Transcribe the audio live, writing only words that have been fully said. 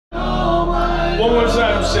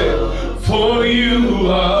said, for you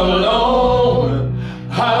alone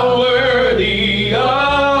are worthy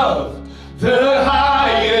of the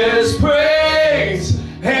highest praise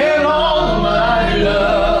and all my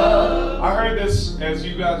love. I heard this as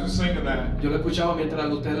you guys were singing that. Yo lo escuchaba mientras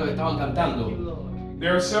ustedes lo estaban cantando.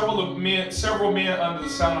 There are several men under the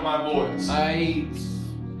sound of my voice. Hay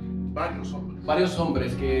varios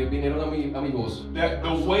hombres que vinieron a mi voz. That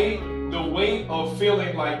the weight of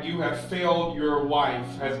feeling like you have failed your wife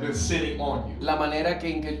has been sitting on you. La manera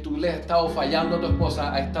en que tú le has estado fallando a tu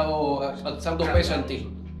esposa ha estado alzando peso en ti.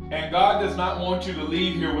 And God does not want you to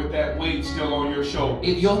leave here with that weight still on your shoulders.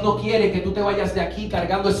 Y Dios no quiere que tú te vayas de aquí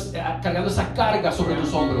cargando esa carga sobre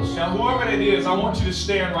tus hombros. Now, whoever it is, I want you to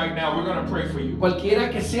stand right now. We're going to pray for you.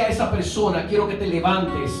 Cualquiera que sea esa persona, quiero que te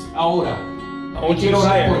levantes ahora. I want you to Quiero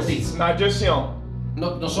orar stand. por ti. It's not just him.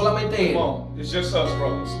 No solamente él, Come on. It's just us,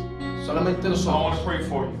 brothers. solamente I want to nosotros. pray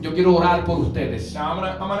for you. Yo quiero orar por ustedes. Now,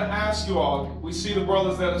 I'm gonna ask you all. We see the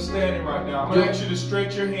brothers that are standing right now. I'm going to ask you to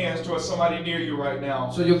stretch your hands towards somebody near you right now.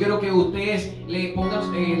 So, yo quiero que ustedes le pongan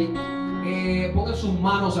sus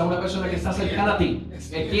manos a una persona que está cercana a ti.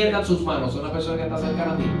 Extiendan sus manos a una persona que está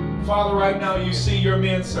cercana a ti. Father, right now you see your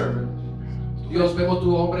men servant. Dios, vemos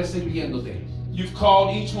tu hombre sirviéndote. You've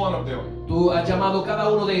called each one of them. Tú has llamado a cada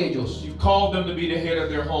uno de ellos. You've called them to be the head of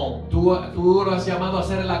their home. Tú lo has llamado a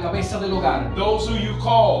ser la cabeza del hogar. Those who you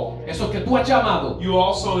call, Esos que tú has llamado, you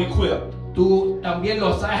also equip. tú también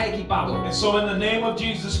los has equipado. And so in the name of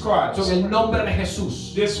Jesus Christ, So, en el nombre de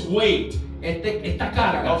Jesús, this weight esta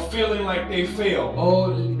carga of feeling like they failed, o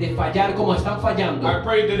de fallar como están fallando, I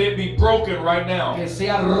pray that it be broken right now. que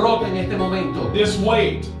sea rota en este momento. This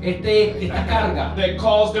weight Esta carga that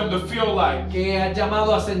caused them to feel like que ha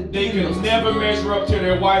llamado a they sentirnos could never measure up to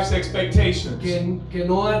their wife's expectations. que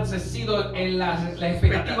no han sido en las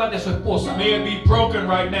expectativas de su esposa, May it be broken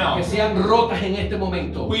right now. que sean rotas en este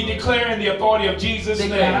momento. We declare in the authority of Jesus' name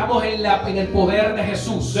Declaramos en el poder de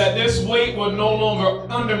Jesús that this weight will no longer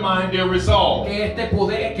undermine their resolve. que este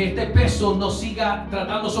poder, que este peso no siga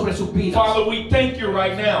tratando sobre sus vidas. Father, we thank you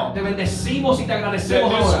right now Te bendecimos y te that agradecemos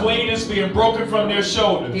this ahora weight is being broken from their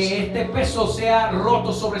shoulders. que este peso sea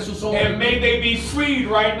roto sobre sus And hombros may they be freed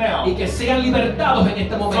right now y que sean libertados en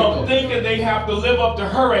este from momento thinking they have to live up to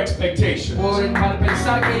her expectations. por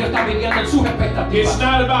pensar que ellos están viviendo en sus It's expectativas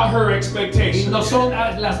not about her y expectations. no son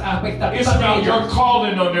las It's expectativas de about your ellos.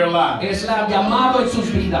 calling on their lives. Es la llamado en sus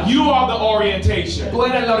vidas. You are the orientation. Tú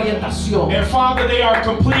eres la orientación. And Father, they are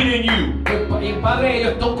complete in you. Y Padre,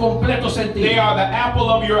 ellos están completos en ti. They are the apple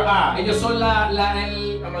of your eye. Ellos son la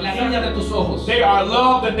niña de tus ojos. They are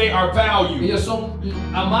loved and they are valued. Ellos son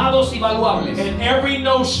amados y valuables. And every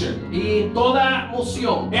notion, Y toda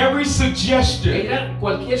moción, every suggestion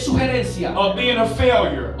cualquier sugerencia, of being a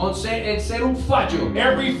failure, el ser un fallo,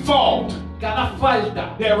 every fault cada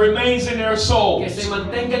falta that remains in their que souls, se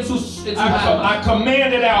mantenga en sus I almas.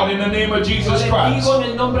 command it out in the name of Yo Jesus les Christ. digo en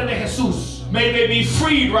el nombre de Jesús May they be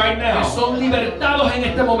freed right que now son libertados en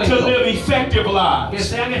este to momento, live effective que lives.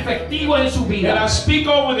 sean efectivos en su And I vida. speak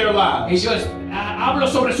over their Y lives yo hablo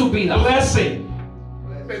sobre su vida blessing,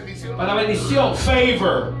 para bendición,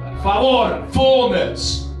 favor, favor,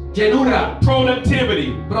 fullness, llenura,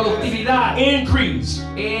 productivity, productividad, increase,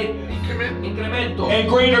 incremento, and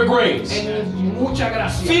greater grace. en mucha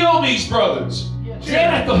gracia. Fill these brothers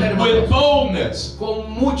Llena a estos with hermanos boldness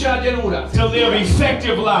con mucha llenura, to live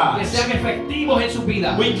effective que lives. sean efectivos en su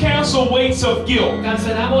vida. We cancel weights of guilt.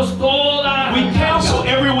 Cancelamos toda We cancel carga.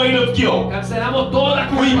 every weight of guilt. Cancelamos toda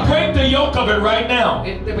We culpa. break the yoke of it right now.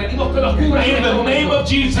 Te pedimos que los cubras In en the este name momento. of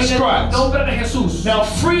Jesus En el Christ. nombre de Jesús. Now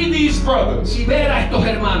free these brothers Libera a estos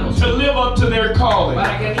hermanos to live up to their calling.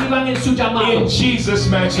 para que vivan en su llamado. In Jesus'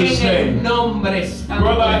 matchless En el name. nombre santo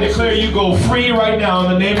Brother, I de Jesús. declare you go free right now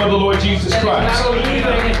in the name of the Lord Jesus Te Christ. declaro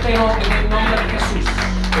libre en el nombre de Jesús.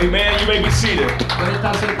 Amen. You may be seated. Pueden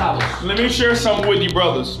estar sentados. Let me share something with you,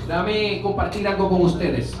 brothers. Dame compartir algo con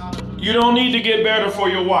ustedes. You don't need to get better for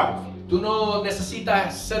your wife. Tú no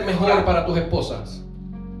necesitas ser mejor para tus esposas.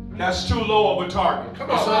 That's too low of a target.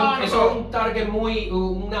 Eso es un target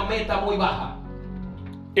una meta muy baja.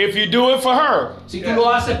 If you do it for her, Si tú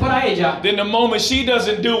lo haces para ella, then the moment she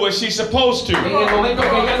doesn't do what she's supposed en to, el momento que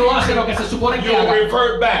ella no hace lo que se supone que you'll haga,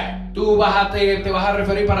 revert back tú te vas a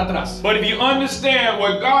referir para atrás. But if you understand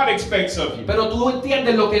what God expects of you, Pero tú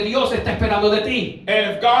entiendes lo que Dios está esperando de ti.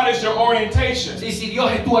 and if God is your orientation, Y si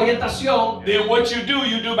Dios es tu orientación, then what you do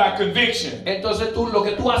by conviction. entonces lo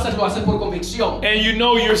que tú haces, lo haces por convicción. And you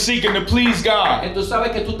know you're seeking to please God. Entonces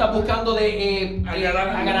sabes que tú estás buscando de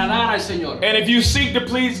agradar al Señor. And if you seek to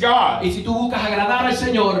please God, Y si tú buscas agradar al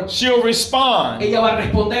Señor, she'll respond ella va a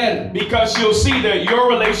responder. because she'll see that your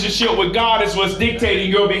relationship with God is what's dictating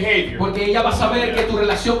your behavior. Porque ella va a saber que tu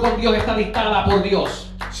relación con Dios está dictada por Dios.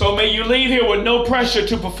 So may you leave here with no pressure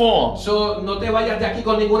to perform, So, no te vayas de aquí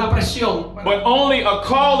con ninguna presión, but only a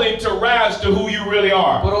calling to rise to who you really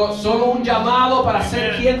are. pero solo un llamado para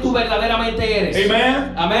ser quien tú verdaderamente eres.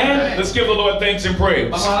 Amen? Amén. Let's give the Lord thanks and praise.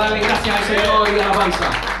 Vamos a darle gracias al Señor y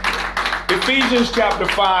alabanza. Ephesians chapter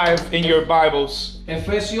 5 in your Bibles.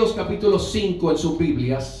 Efesios capítulo 5 en sus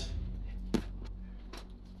Biblias.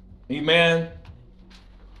 Amen.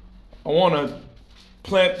 I want to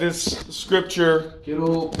plant this scripture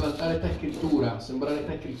Quiero plantar esta escritura, sembrar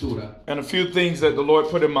esta escritura and a few things that the Lord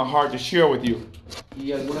put in my heart to share with you.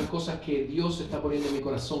 y algunas cosas que Dios está poniendo en mi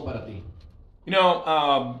corazón para ti. You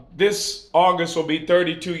know, this August will be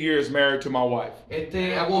 32 years married to my wife.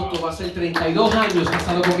 Este agosto va a ser 32 años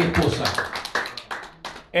casado con mi esposa.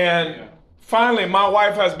 And finally, my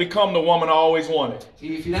wife has become the woman I always wanted.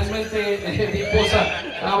 Y finalmente mi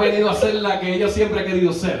esposa ha venido a ser la que ella siempre ha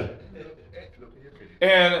querido ser.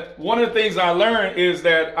 And one of the things I learned is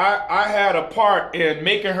that I had a part in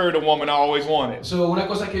making her the woman I always wanted. So, una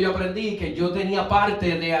cosa que yo aprendí, que yo tenía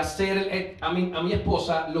parte de hacer a mi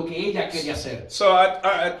esposa lo que ella quería hacer. So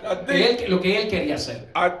I think Lo que él quería hacer.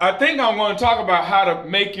 I think I'm going to talk about how to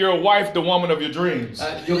make your wife the woman of your dreams.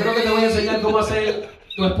 Yo creo que te voy a enseñar cómo hacer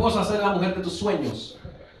tu esposa ser la mujer de tus sueños.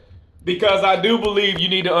 Because I do believe you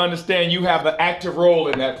need to understand you have an active role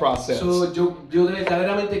in that process. So, yo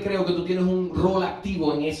verdaderamente creo que tú tienes un rol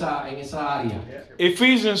activo en esa área.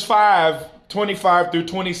 Ephesians 5:25 through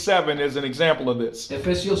 27 is an example of this.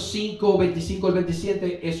 Efesios 5, 25 al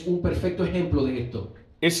 27 es un perfecto ejemplo de esto.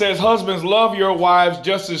 It says, husbands, love your wives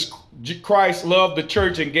just as Christ loved the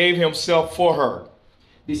church and gave himself for her.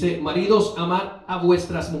 Dice, maridos, amad a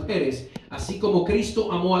vuestras mujeres, así como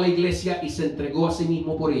Cristo amó a la iglesia y se entregó a sí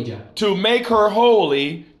mismo por ella. To make her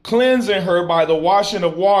holy, cleansing her by the washing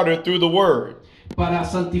of water through the word. Para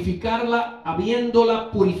santificarla,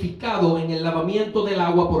 habiéndola purificado en el lavamiento del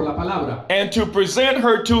agua por la palabra. And to present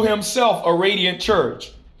her to himself a radiant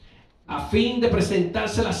church. A fin de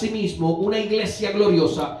presentársela a sí mismo una iglesia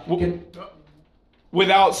gloriosa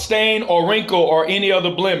Without stain or wrinkle or any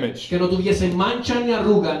other blemish, que no tuviese mancha ni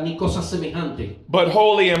arruga ni cosa semejante, but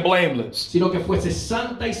holy and blameless. sino que fuese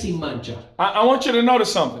santa y sin mancha. I want you to notice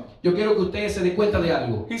something. Yo quiero que ustedes se den cuenta de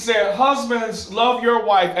algo. He said, husbands, love your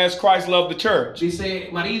wife as Christ loved the church. Dice,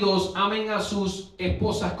 maridos, amen a sus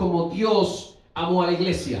esposas como Dios amó a la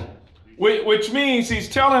iglesia. Which means he's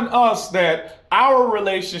telling us that our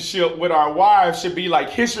relationship with our wives should be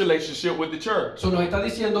like his relationship with the church. So, nos está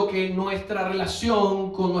diciendo que nuestra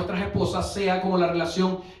relación con nuestras esposas sea como la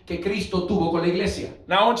relación que Cristo tuvo con la iglesia.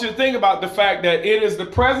 Now I want you to think about the fact that it is the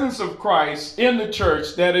presence of Christ in the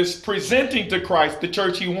church that is presenting to Christ the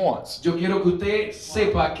church he wants. Yo quiero que usted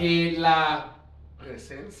sepa que la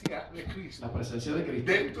presencia de Cristo presencia de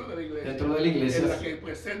Cristo dentro de la iglesia es la que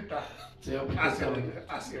presenta hacia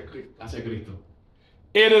Cristo. hacia Cristo.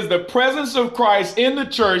 It is the presence of Christ in the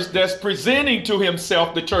church that's presenting to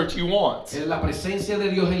himself the church he wants. Es la presencia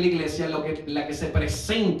de Dios en la iglesia la que se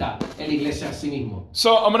presenta en la iglesia a sí mismo.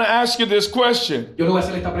 So I'm going to ask you this question. Yo le voy a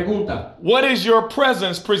hacer esta pregunta. What is your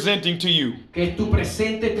presence presenting to you? ¿Qué tu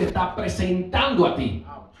presente te está presentando a ti?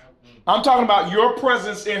 I'm talking about your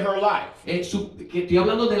presence in her life. Que estoy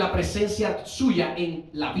hablando de la presencia suya en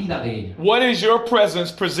la vida de ella. What is your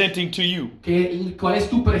presence presenting to you? ¿Cuál es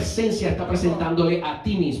tu presencia está presentándole a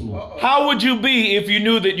ti mismo? How would you be if you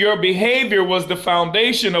knew that your behavior was the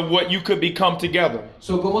foundation of what you could become together?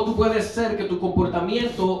 So, ¿cómo tú puedes ser que tu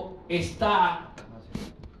comportamiento está...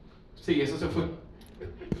 Sí, eso se fue.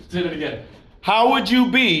 Say it again. How would you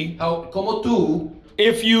be ¿Cómo tú...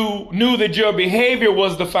 if you knew that your behavior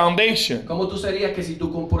was the foundation ¿Cómo tú serías que si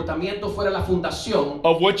tu comportamiento fuera la fundación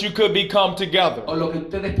of what you could become together? o lo que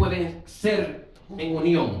ustedes pueden ser en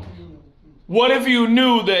unión? What if you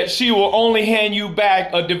knew that she will only hand you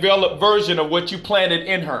back a developed version of what you planted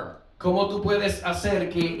in her? ¿Cómo tú puedes hacer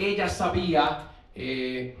que ella sabía...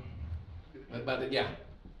 ya.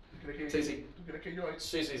 Sí, sí. ¿Tú crees que yo?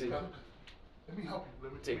 Sí, sí, sí. Let me help you.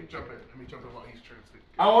 Let me jump in. Let me jump in while he's translating.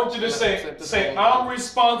 I want you to say, I'm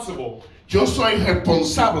responsible Yo soy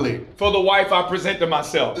responsable for the wife I present to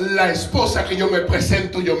myself. la esposa que yo me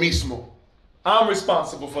presento yo mismo. I'm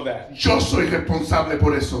responsible for that. Yo soy responsable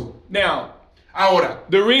por eso. Now, Ahora,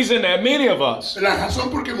 the reason that many of us la razón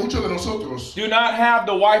por que muchos de nosotros do not have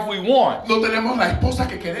the wife we want no tenemos la esposa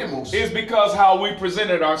que queremos is because how we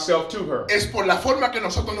presented ourselves to her. es por la forma que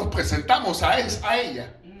nosotros nos presentamos a ella.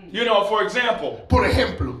 You know, for example, Por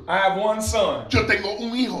ejemplo, I have one son. yo tengo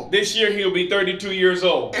un hijo. This year he'll be 32 years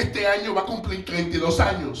old. Este año va a cumplir 32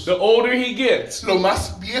 años. The older he gets, Lo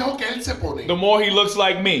más viejo que él se pone, the more he looks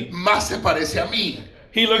like me. más se parece a mí.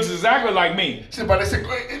 He looks exactly like me, Se parece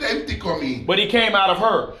idéntico a mí. but he came out of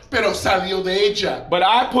her. Pero salió de ella. But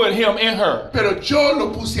I put him in her, Pero yo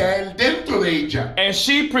lo puse a él dentro de ella. and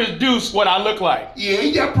she produced what I look like. Y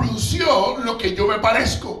ella produció lo que yo me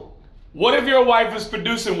parezco. What if your wife is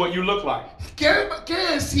producing what you look like? ¿Qué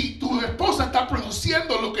es si tu esposa está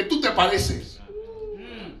produciendo lo que tú te pareces?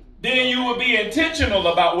 Then you will be intentional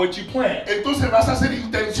about what you plant, Entonces vas a ser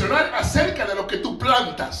intencional acerca de lo que tú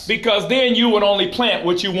plantas. because then you would only plant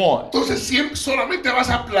what you want. Entonces siempre solamente vas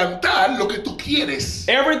a plantar lo que tú quieres.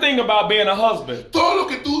 Everything about being a husband, Todo lo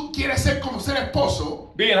que tú quieres ser como ser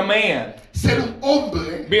esposo, being a man, ser un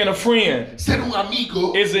hombre, being a friend, ser un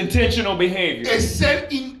amigo, is intentional behavior. es ser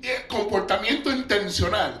comportamiento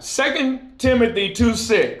intencional. 2 Timothy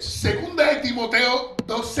 2:6 Segunda de Timoteo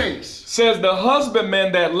 2:6 says the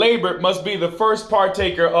husbandman that labored must be the first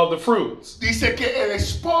partaker of the fruits. dice que el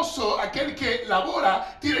esposo, aquel que labora,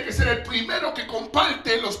 tiene que ser el primero que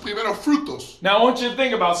comparte los primeros frutos. Now I want you to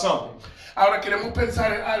think about something. Ahora queremos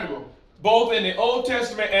pensar en algo. Both in the Old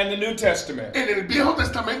Testament and the New Testament, En el Viejo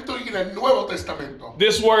Testamento y en el Nuevo Testamento,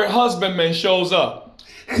 this word husbandman shows up.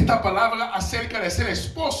 esta palabra acerca de ser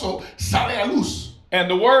esposo sale a luz. And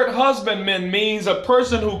the word husbandman means a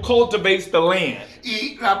person who cultivates the land.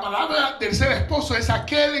 Y la palabra del ser esposo es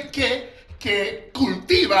aquel que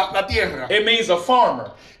cultiva la tierra. It means a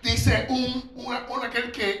farmer. Dice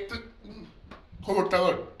aquel que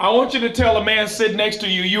cortador. I want you to tell a man sitting next to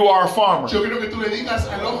you, you are a farmer. Yo quiero que tú le digas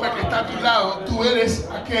al hombre que está a tu lado, tú eres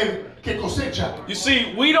aquel que cosecha. You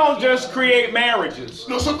see, we don't just create marriages.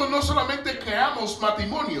 Nosotros no solamente creamos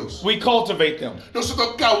matrimonios, We cultivate them.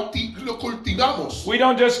 nosotros lo cultivamos. We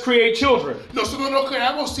don't just create children. Nosotros no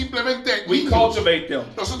creamos simplemente We niños, cultivate them.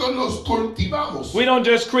 nosotros los cultivamos. We don't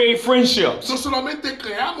just create friendships. No solamente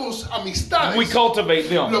creamos amistades, We cultivate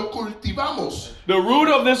them. lo cultivamos. The root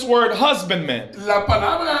of this word husbandman La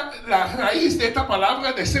raíz de esta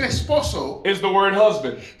palabra de ser esposo is the word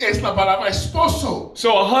husband. es la palabra esposo.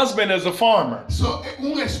 So a husband is a farmer.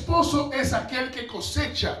 Un esposo es aquel que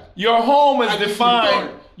cosecha. Your home is Agricultor. defined.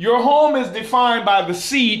 Your home is defined by the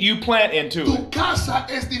seed you plant into Tu it. casa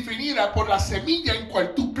es definida por la semilla en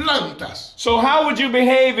cual tú plantas. So how would you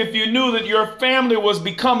behave if you knew that your family was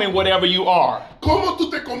becoming whatever you are? ¿Cómo tú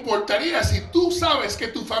te comportarías si tú sabes que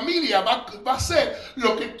tu familia va a ser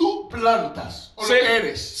lo que tú plantas o lo que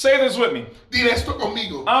eres? Say this with me. Dile esto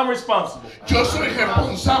conmigo. I'm responsible Yo soy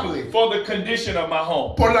responsable for the condition of my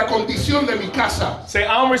home. por la condición de mi casa. Say,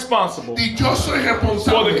 I'm responsible Y yo soy for the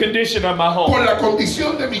responsable condition of my por home. la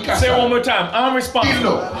condición de mi Say it one casa. more time. I'm responsible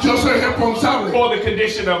Dilo, yo soy responsable for the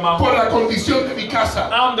condition of my por home. la condición de mi casa.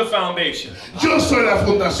 I'm the foundation. Yo soy la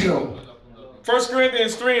fundación. 1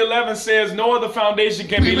 Corinthians 3:11 says, no other foundation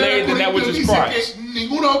can be laid than that which Corintios is dice Christ. que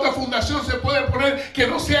ninguna otra fundación se puede poner que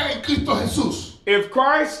no sea en Cristo Jesús. If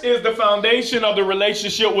Christ is the foundation of the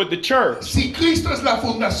relationship with the church, Si Cristo es la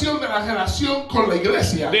fundación de la relación con la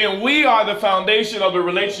iglesia, then we are the foundation of the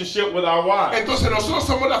relationship with our wives. entonces nosotros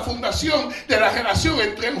somos la fundación de la relación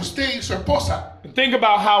entre usted y su esposa. Think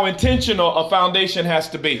about how intentional a foundation has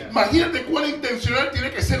to be. Imagínate cuán intencional tiene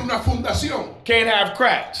que ser una fundación. Can't have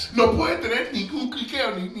cracks. No puede tener ningún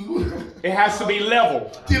cliqueo, ningún. It has to be level.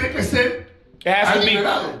 Tiene que ser It has to be.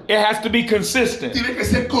 alineado. It has to be consistent. Tiene que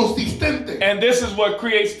ser consistente. And this is what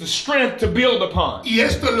creates the strength to build upon. Y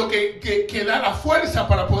esto es lo que da la fuerza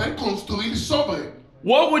para poder construir sobre.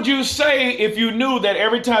 What would you say if you knew that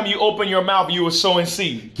every time you open your mouth you were sowing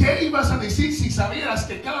seed? ¿Qué ibas a decir si sabías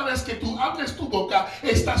que cada vez que tú abres tu boca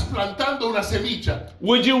estás plantando una semilla?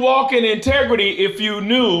 Would you walk in integrity if you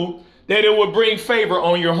knew that it would bring favor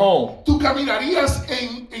on your home? Tú caminarías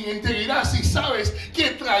en integridad si sabes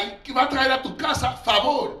que va a traer a tu casa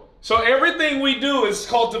favor. So everything we do is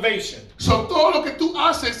cultivation. So, todo lo que tú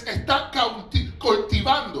haces está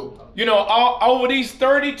cultivando. You know, over these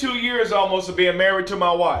 32 years almost of being married to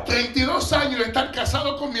my wife, 32 años de estar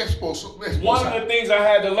casado con mi one of esposa. the things I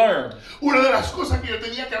had to learn Una de las cosas que yo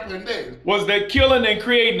tenía que aprender, was that killing and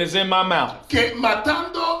creating is in my mouth. que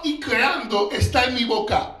matando y creando está en mi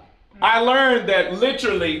boca. I learned that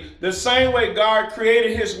literally the same way God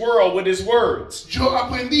created his world with his words Yo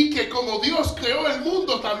aprendí que como Dios creó el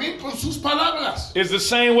mundo también con sus palabras. is the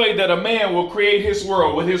same way that a man will create his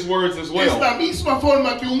world with his words as Es well. la misma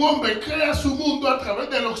forma que un hombre crea su mundo a través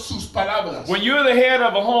de sus palabras. When you're the head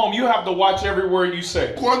of a home, you have to watch every word you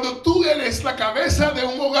say. Cuando tú eres la cabeza de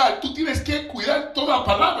un hogar, tú tienes que cuidar toda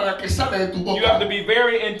palabra que sale de tu You have to boca. be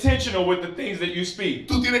very intentional with the things that you speak.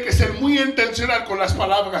 Tú tienes que ser muy intencional con las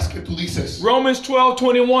palabras que tú dices. Romans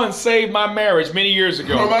 12:21 saved my marriage many years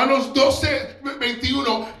ago. Romanos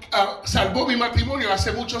 12:21 salvó mi matrimonio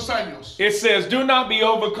hace muchos años. It says, do not be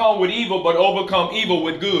overcome with evil, but overcome evil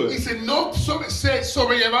with good. Dice, no ser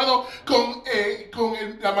sobrellevado con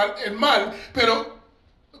el mal,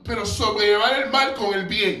 pero sobrellevar el mal con el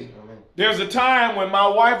bien. There's a time when my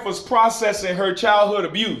wife was processing her childhood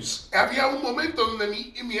abuse. Había un momento donde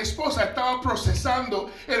mi esposa estaba procesando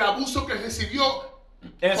el abuso que recibió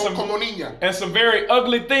And como niña. some very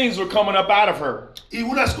ugly things were coming up out of her. Y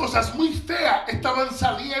unas cosas muy feas estaban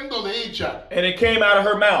saliendo de ella And it came out of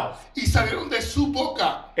her mouth. y salieron de su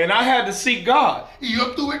boca. And I had to seek God Y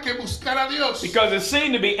yo tuve que buscar a Dios because it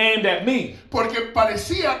seemed to be aimed at me. porque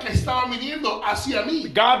parecía que estaba viniendo hacia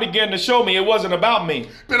mí. God began to show me it wasn't about me.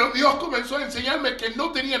 Pero Dios comenzó a enseñarme que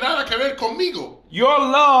no tenía nada que ver conmigo. Your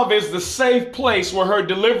love is the safe place where her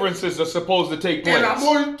deliverances are supposed to take El place.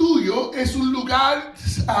 amor tuyo es un lugar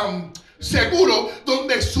seguro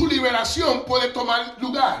donde su liberación puede tomar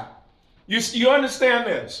lugar. You understand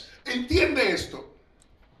this? Entiende esto.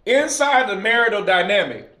 Inside the marital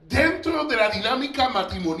dynamic, Dentro de la dinámica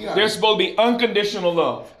matrimonial there's supposed to be unconditional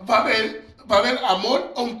love. va a haber amor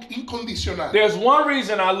incondicional. There's one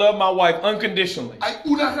reason I love my wife unconditionally Hay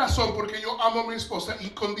una razón porque yo amo a mi esposa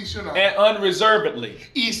incondicional and unreservedly.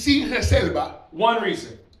 y sin reserva. One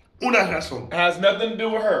reason. Una razón. It has nothing to do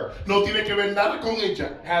with her. No tiene que ver nada con ella.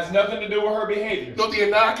 It has nothing to do with her behavior. No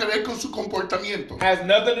tiene nada que ver con su comportamiento. It has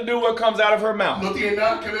nothing to do with what comes out of her mouth. No tiene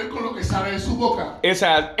nada que ver con lo que sale de su boca. It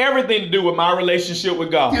has everything to do with my relationship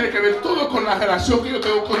with God. Tiene que ver todo con la relación que yo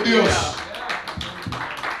tengo con Dios.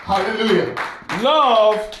 Aleluya.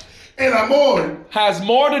 Love El amor has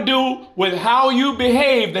more to do with how you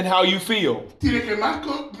behave than how you feel. tiene que más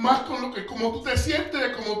con lo que como tú te sientes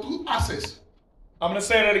de como tú haces. I'm going to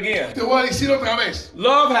say that again. Te voy a decir otra vez.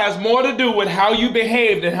 Love has more to do with how you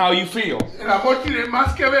behave than how you feel. El amor tiene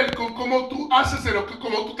más que ver con cómo tú haces de lo que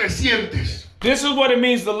como tú te sientes. This is what it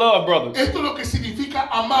means to love, brothers. Esto es lo que significa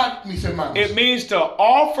amar, mis hermanos. It means to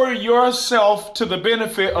offer yourself to the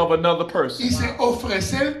benefit of another person. Dice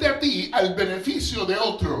ofrecerte a ti al beneficio de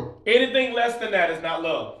otro. Anything less than that is not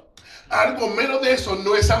love. Algo menos de eso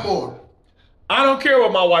no es amor. I don't care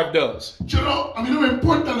what my wife does. A mí no me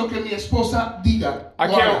importa lo que mi esposa diga. I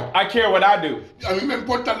o haga. care what I do. A mí me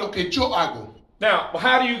importa lo que yo hago. Now,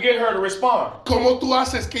 how do you get her to respond? ¿Cómo tú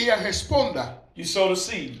haces que ella responda? You sow the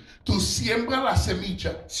seed. Tú siembras la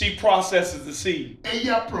semilla. She processes the seed.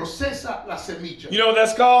 Ella procesa la semilla. You know what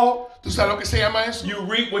that's called? ¿Tú sabes lo que se llama eso? You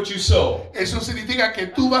reap what you sow. Eso significa que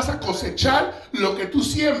tú vas a cosechar lo que tú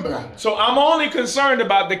siembras. So I'm only concerned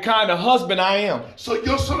about the kind of husband I am.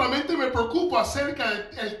 Yo solamente me preocupo acerca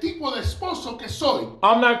del tipo de esposo que soy.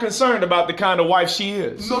 I'm not concerned about the kind of wife she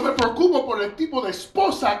is. No me preocupo por el tipo de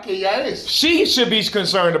esposa que ella es. She should be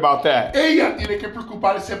concerned about that. Ella tiene que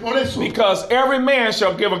preocuparse por eso. Because every man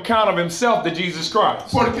shall give account of himself to Jesus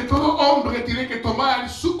Christ. Porque todo hombre tiene que tomar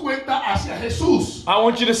su cuenta hacia Jesús. I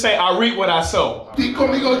want you to say, I reap what I sow. Di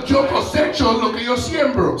conmigo, yo cosecho lo que yo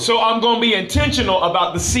siembro. So I'm going to be intentional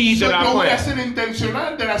about the seed that I Yo voy a plant. ser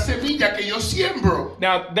intencional de la semilla que yo siembro.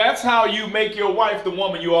 Now, that's how you make your wife the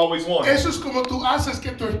woman you always want. Eso es como tú haces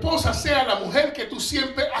que tu esposa sea la mujer que tú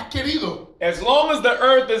siempre has querido. As long as the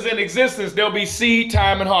earth is in existence, there'll be seed,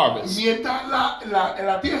 time, and harvest. Mientras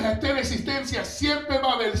la tierra esté en existencia, siempre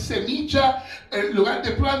va a haber semilla, el lugar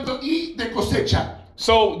de planto y de cosecha.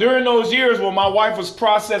 So during those years when my wife was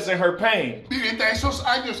processing her pain, Mientras esos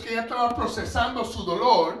años que ella estaba procesando su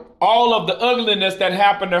dolor, all of the ugliness that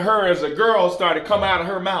happened to her as a girl started coming out of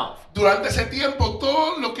her mouth. durante ese tiempo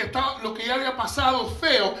todo lo que ella había pasado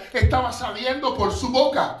feo estaba saliendo por su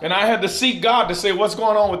boca. And I had to seek God to say, what's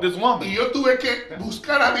going on with this Y woman? yo tuve que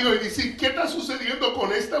buscar a Dios y decir, ¿qué está sucediendo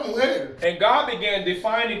con esta mujer? And God began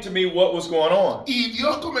defining to me what was going on. Y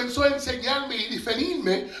Dios comenzó a enseñarme y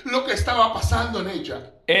definirme lo que estaba pasando en ella.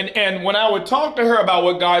 And when I would talk to her about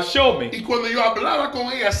what God showed me, Y cuando yo hablaba con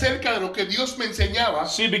ella acerca de lo que Dios me enseñaba,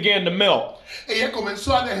 she began to melt. ella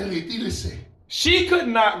comenzó a derretirse. She could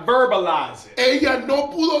not verbalize it. Ella no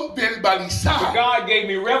pudo But verbalizar, God gave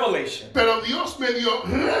me revelation. pero Dios me dio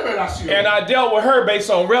revelación. And I dealt with her based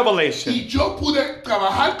on revelation. Y yo pude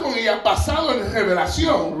trabajar con ella basado en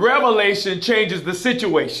revelación. Revelation changes the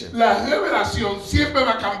situation. La revelación siempre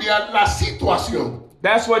va a cambiar la situación.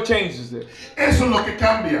 That's what changes it. Eso es lo que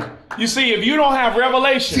cambia. You see, if you don't have Si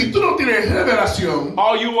revelation, tú no tienes revelación,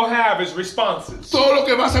 all you will have is responses. todo lo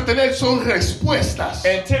que vas a tener son respuestas.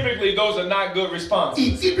 And typically those are not good responses.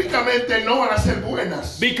 Y típicamente no van a ser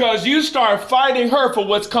buenas. Because you start fighting her for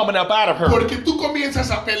what's coming up out of her. Porque tú comienzas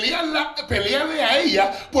a pelearle a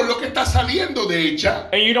ella por lo que está saliendo de ella.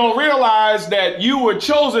 And you don't realize that you were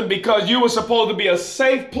chosen because you were supposed to be a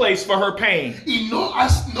safe place for her pain. Y no te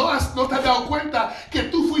has dado cuenta que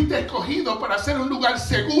tú fuiste escogido para ser un lugar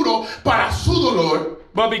seguro para su dolor.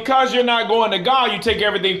 But because you're not going to God, you take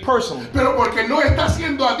everything personally. Pero porque no estás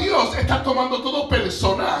haciendo a Dios, estás tomando todo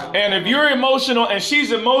personal. And if you're emotional and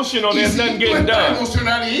she's emotional, Y there's si nothing tú getting estás done.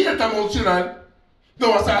 emocional y ella está emocional,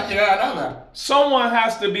 no vas a llegar a nada. Someone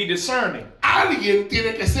has to be discerning. Alguien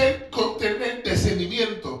tiene que tener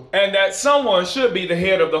discernimiento. And that someone should be the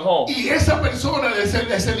head of the home. Y esa persona de ese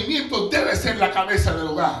discernimiento debe ser la cabeza del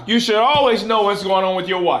hogar. You should always know what's going on with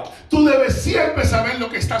your wife. Tú debes siempre saber lo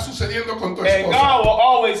que está sucediendo con tu And esposa. God will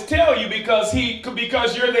always tell you because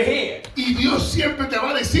you're the head. Y Dios siempre te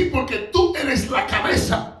va a decir porque tú eres la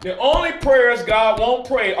cabeza. The only prayers God won't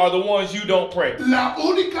pray are the ones you don't pray. La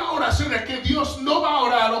única oración que Dios no va a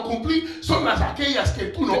orar o cumplir son aquellas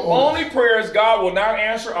que tú no The oras. only prayers God will not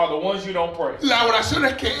answer are the ones you don't pray. Las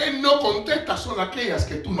oraciones que Él no contesta son aquellas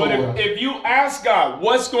que tú no But oras. if you ask God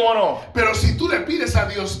what's going on, Pero si tú le pides a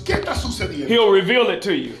Dios qué está sucediendo, He'll reveal it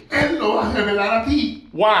to you. Él lo va a revelar a ti.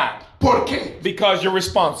 Why? ¿Por qué? Because you're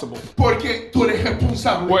responsible. Porque tú eres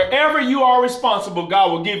responsable. Wherever you are responsible,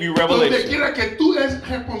 God will give you Donde revelation. quiera que tú eres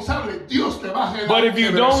responsable, Dios te va a revelar. But if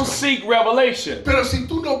you don't revelación. seek revelation, Pero si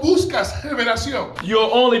tú no buscas revelación, you'll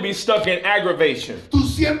only be stuck in aggravation. tú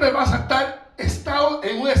siempre vas a estar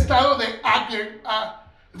en un estado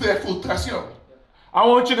de frustración. I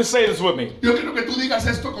want you to say this with me. Yo quiero que tú digas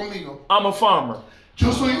esto conmigo. I'm a farmer. Yo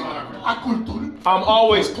soy acultor. I'm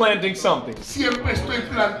always planting something. Siempre estoy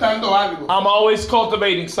plantando algo. I'm always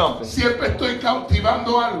cultivating something. Siempre estoy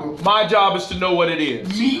cautivando algo. My job is to know what it is.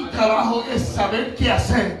 Mi trabajo es saber qué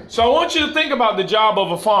hacer. So I want you to think about the job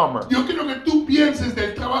of a farmer. Yo quiero que tú pienses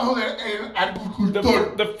del trabajo del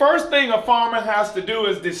agricultor. The first thing a farmer has to do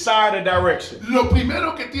is decide a direction. Lo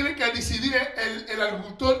primero que tiene que decidir el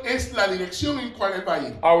agricultor es la dirección en cual él va a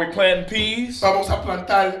ir. Are we planting peas? Vamos a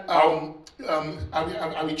plantar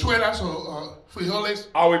habichuelas o frijoles.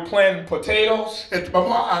 Are we planting potatoes?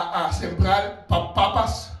 Vamos a sembrar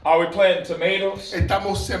papas. Are we planting tomatoes?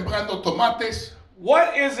 Estamos sembrando tomates.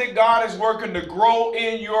 What is it God is working to grow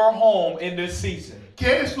in your home in this season?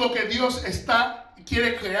 ¿Qué es lo que Dios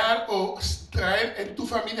quiere crear o traer en tu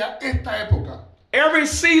familia esta época? Every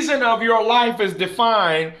season of your life is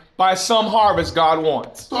defined by some harvest God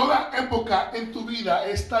wants. Toda época en tu vida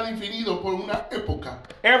está definido por una época.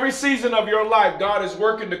 Every season of your life, God is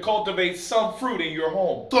working to cultivate some fruit in your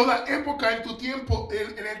home. Toda época en tu tiempo,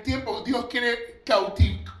 en el tiempo, Dios quiere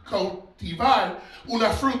cautivar una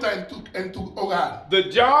fruta en tu hogar. The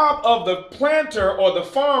job of the planter or the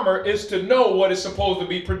farmer is to know what is supposed to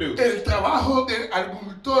be produced. El trabajo del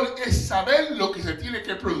agricultor es saber lo que se tiene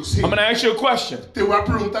que producir. I'm going to ask you a question. Te voy a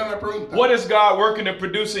preguntar una pregunta. What is God working to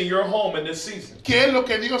produce in your home in this season? ¿Qué es lo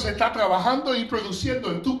que Dios está trabajando y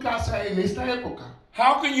produciendo en tu casa en esta época?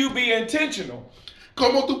 How can you be intentional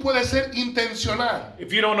 ¿Cómo tú puedes ser intencional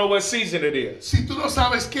if you don't know what season it is? si tú no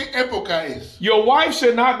sabes qué época es? Your wife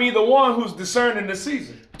should not be the one who's discerning the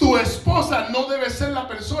season. Tu esposa no debe ser la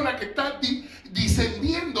persona que está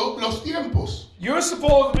discerniendo los tiempos. You're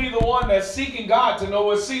supposed to be the one that's seeking God to know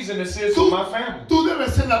what season this is for my family. Tú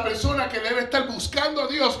debes ser la persona que debe estar buscando a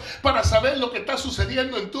Dios para saber lo que está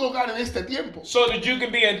sucediendo en tu hogar en este tiempo. So that you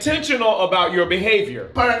can be intentional about your behavior.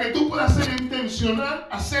 Para que tú puedas ser intencional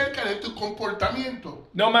acerca de tu comportamiento.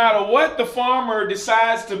 No matter what the farmer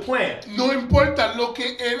decides to plant, No importa lo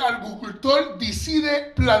que el agricultor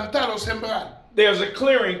decide plantar o sembrar. there's a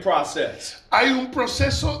clearing process. Hay un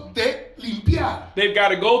proceso de limpiar. They've got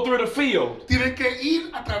to go through the field Tienen que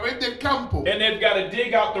ir a través del campo and they've got to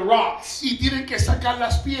dig out the rocks. y tienen que sacar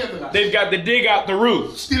las piedras. They've got to dig out the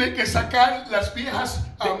roots. Tienen que sacar las viejas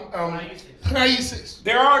raíces.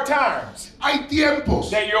 There are times Hay tiempos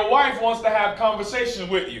that your wife wants to have conversations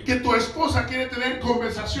with you que tu esposa quiere tener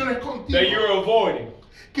conversaciones that contigo you're avoiding.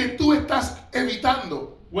 que tú estás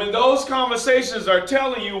evitando. When those conversations are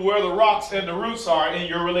telling you where the rocks and the roots are in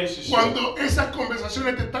your relationship. Cuando esas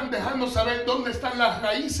conversaciones te están dejando saber dónde están las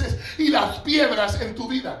raíces y las piedras en tu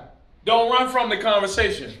vida. Don't run from the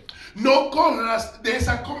conversation. No corras de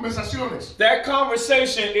esas conversaciones. That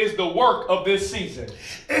conversation is the work of this season.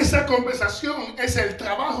 Esa conversación es el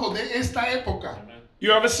trabajo de esta época.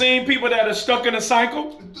 You ever seen people that are stuck in a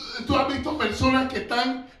cycle? ¿Tú has visto personas que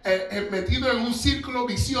están metidos en un círculo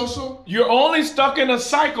vicioso? You're only stuck in a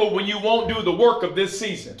cycle when you won't do the work of this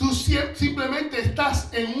season. Tú simplemente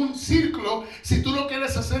estás en un círculo si tú no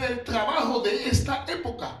quieres hacer el trabajo de esta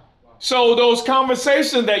época. So those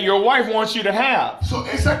conversations that your wife wants you to have, So,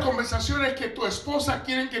 esas conversaciones que tu esposa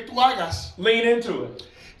quiere que tú hagas, lean into it.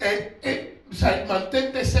 o sea,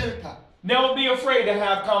 mantente cerca. Never be afraid to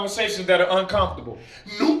have conversations that are uncomfortable.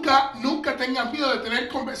 Nunca tengas miedo de tener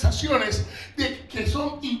conversaciones que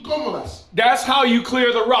son incómodas. That's how you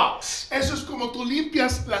clear the rocks. Eso es como tú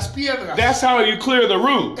limpias las piedras. That's how you clear the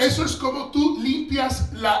roots. Eso es como tú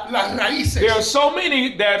limpias las raíces. There are so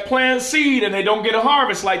many that plant seed and they don't get a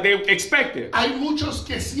harvest like they expected. Hay muchos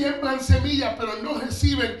que siembran semillas pero no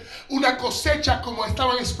reciben una cosecha como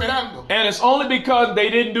estaban esperando. And it's only because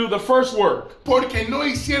they didn't do the first work. Porque no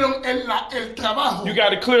hicieron el trabajo. You got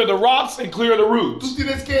to clear the rocks and clear the Tú roots.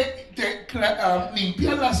 tienes que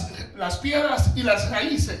limpiar las piedras y las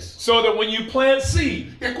raíces. So that when you plant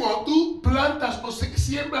seed, Que cuando tú plantas o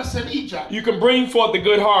siembras semilla, you can bring forth the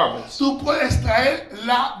good harvest. tú puedes traer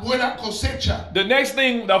la buena cosecha. The next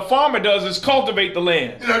thing the farmer does is cultivate the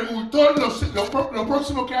land. El agricultor lo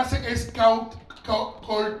próximo que hace es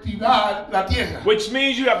cultivar la tierra. Which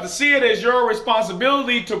means you have to see it as your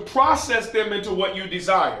responsibility to process them into what you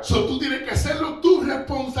desire. So, tú tienes que hacerlo tu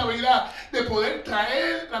responsabilidad de poder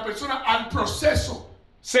traer la persona al proceso.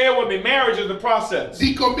 Say it with me, marriage is the process.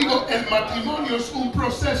 Di conmigo, el matrimonio es un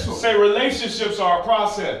proceso. Say relationships are a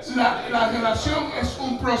process. La relación es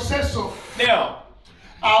un proceso. Now,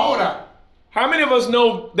 Ahora, how many of us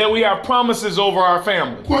know that we have promises over our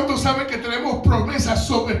family? ¿cuántos saben que tenemos promesas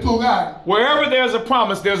sobre tu hogar? Wherever there's a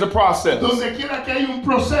promise, there's a process. Donde quiera que hay un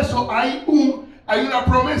proceso, hay una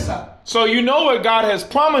promesa. So you know what God has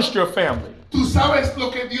promised your family. Tú sabes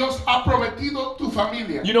lo que Dios ha prometido tu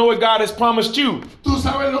familia. You know what God has promised you. Tú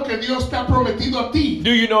sabes lo que Dios te ha prometido a ti.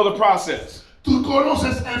 Do you know the process? Tú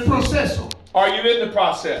conoces el proceso. Are you in the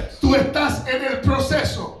process? Tú estás en el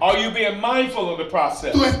proceso. Are you being mindful of the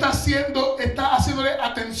process? Tú estás haciéndole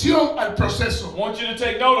atención al proceso. I want you to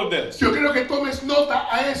take note of this. Yo quiero que tomes nota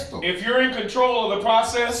a esto. If you're in control of the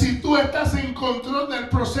process, Si tú estás en control del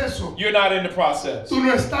proceso, you're not in the process. tú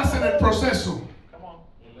no estás en el proceso.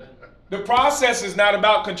 The process is not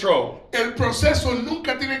about control. El proceso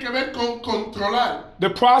nunca tiene que ver con controlar. The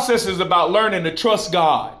process is about learning to trust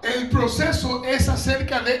God. El proceso es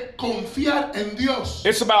acerca de confiar en Dios.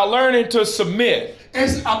 It's about learning to submit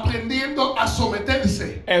Es aprendiendo a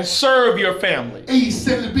someterse and serve your family. y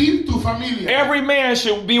servir tu familia. Every man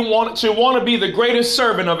should want to be the greatest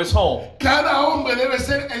servant of his home. Cada hombre debe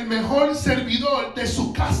ser el mejor servidor de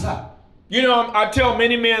su casa. You know, I tell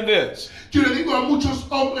many men this. Yo le digo a muchos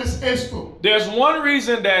hombres esto. There's one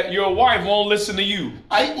reason that your wife won't listen to you.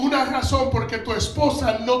 Hay una razón porque tu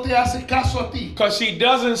esposa no te hace caso a ti. Because she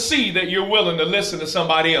doesn't see that you're willing to listen to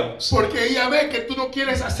somebody else. Porque ella ve que tú no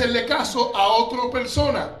quieres hacerle caso a otra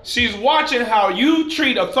persona. She's watching how you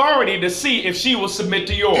treat authority to see if she will submit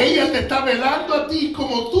to yours. Ella te está velando a ti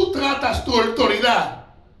como tú tratas tu autoridad.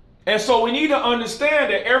 And so we need to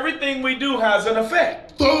understand that everything we do has an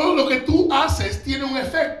effect. Todo lo que tú haces tiene un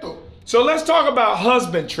efecto. So let's talk about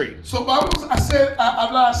husbandry. So vamos a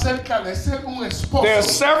hablar acerca de ser un esposo. There are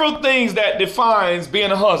several things that defines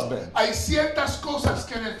being a husband. Hay ciertas cosas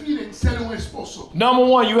que definen ser un esposo. Number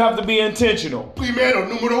one, you have to be intentional. Primero,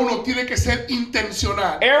 número uno, tiene que ser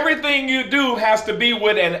intencional. Everything you do has to be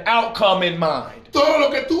with an outcome in mind. Todo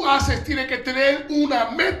lo que tú haces tiene que tener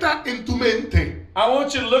una meta en tu mente. I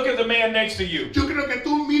want you to look at the man next to you Yo creo que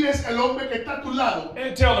tú mires el hombre que está a tu lado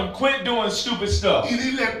and tell him, quit doing stupid stuff. y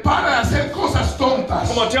dile, para de hacer cosas tontas.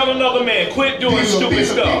 Come on, tell another man, quit doing stupid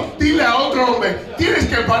stuff. Dile a otro hombre, tienes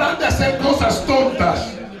que parar de hacer cosas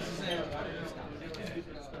tontas.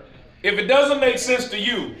 If it doesn't make sense to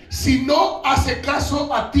you, Si no hace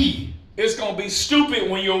caso a ti, it's going to be stupid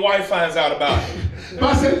when your wife finds out about it.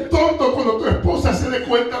 va a ser tonto cuando tu esposa se dé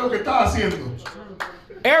cuenta de lo que estás haciendo.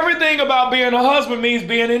 Everything about being a husband means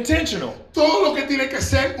being intentional. Todo lo que tiene que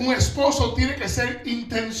ser un esposo tiene que ser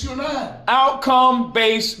intencional.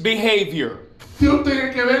 Outcome-based behavior. Todo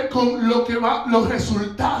tiene que ver con lo que va, los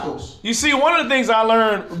resultados. You see, one of the things I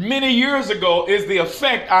learned many years ago is the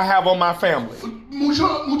effect I have on my family.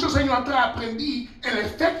 Muchos años atrás aprendí el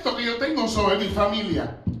efecto que yo tengo sobre mi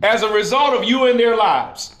familia. As a result of you in their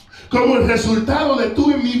lives, Como el resultado de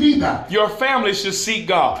tú en mi vida, your family should seek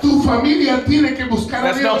God. tu familia tiene que buscar a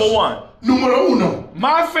That's Dios. number one. Número uno,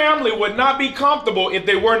 My family would not be comfortable if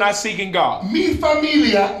they were not seeking God. mi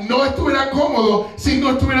familia no estuviera cómodo si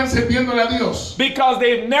no estuvieran sirviéndole a Dios. Because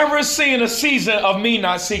they've never seen a season of me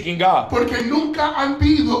not seeking God. Porque nunca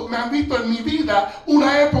me han visto en mi vida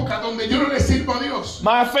una época donde yo no le sirvo a Dios.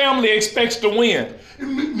 My family expects to win,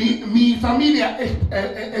 Mi familia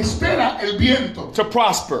espera el viento, to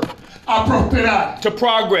prosper, a prosperar, to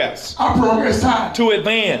progress, a progresar, to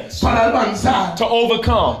advance, para avanzar, to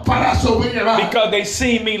overcome, para sobrellevar. because they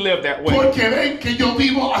see me live that way. Porque ven que yo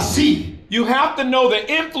vivo así. You have to know the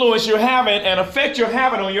influence you're having and effect you're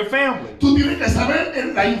having on your family. Tú tienes que saber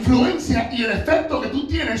la influencia y el efecto que tú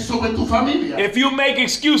tienes sobre tu familia. If you make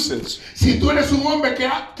excuses, Si tú eres un hombre que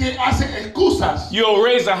hace excusas, you'll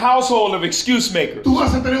raise a household of excuse makers. tú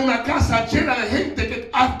vas a tener una casa llena de gente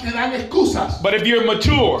que dan excusas. But if you're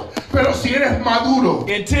mature, Pero si eres maduro,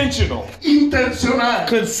 intentional, intencional,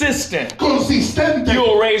 consistent, consistente,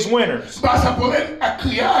 you'll raise winners. vas a poder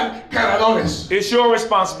criar ganadores. It's your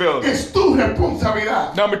responsibility. Es tu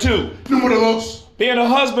responsabilidad. Number two, Número dos. being a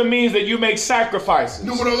husband means that you make sacrifices.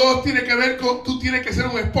 Número dos tiene que ver con tú tienes que ser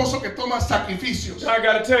un esposo que toma sacrificios. I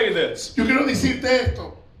gotta tell you this. Yo quiero decirte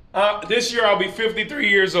esto. This year I'll be 53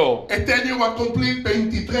 years old. Este año voy a cumplir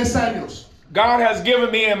 23 años. God has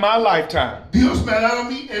given me in my lifetime Dios me ha dado a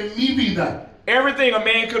mí en mi vida everything a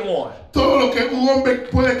man could want. todo lo que un hombre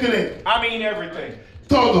puede querer. I mean everything.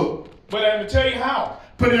 Todo. But I'm gonna tell you how.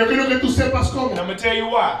 Pero yo quiero que tú sepas And cómo. I'm gonna tell you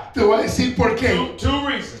why. Te voy a decir por qué. Two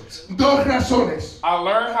reasons. Dos razones. I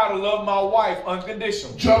learned how to love my wife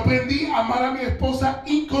unconditionally. Yo aprendí a amar a mi esposa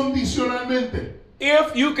incondicionalmente.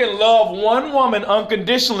 If you can love one woman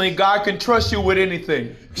unconditionally, God can trust you with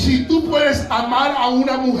anything. Si tú puedes amar a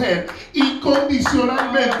una mujer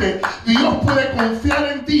incondicionalmente, Dios puede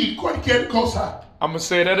confiar en ti cualquier cosa. I'm gonna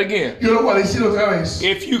say that again. Yo lo voy a decir otra vez.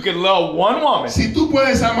 If you can love one woman, Si tú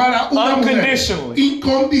puedes amar a una mujer Unconditionally.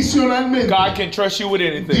 incondicionalmente, God can trust you with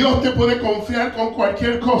anything. Dios te puede confiar con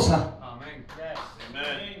cualquier cosa.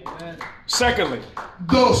 Secondly,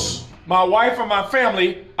 Dos, my wife and my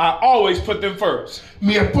family, I always put them first.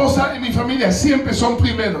 mi esposa y mi familia siempre son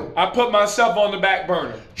primero. I put myself on the back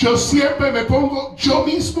burner. Yo siempre me pongo yo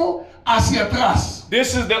mismo hacia atrás.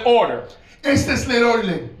 This is the order. Este es el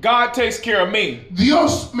orden. God takes care of me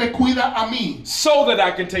Dios me cuida a mí so that I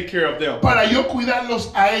can take care of them. para yo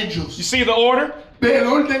cuidarlos a You ellos. see the order? Ve el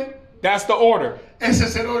orden. That's the order. Ese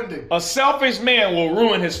es el orden. A selfish man will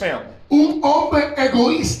ruin his family. Un hombre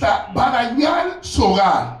egoísta va a dañar su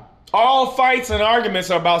hogar. All fights and arguments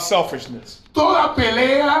are about selfishness. Toda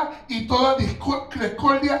pelea y toda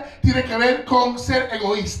discordia tiene que ver con ser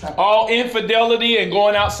egoísta. All infidelity and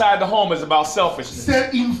going outside the home is about selfishness. Ser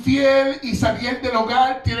infiel y salir del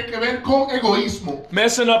hogar tiene que ver con egoísmo.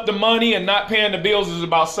 Messing up the money and not paying the bills is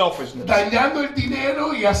about selfishness. Dañando el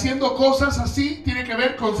dinero y haciendo cosas así tiene que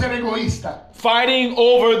ver con ser egoísta. Fighting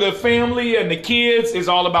over the family and the kids is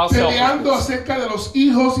all about Peleando selfishness. acerca de los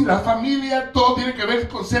hijos y la familia, todo tiene que ver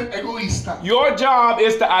con ser egoísta. Your job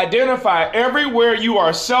is to identify everywhere you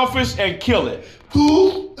are selfish and kill it.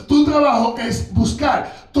 Tu trabajo es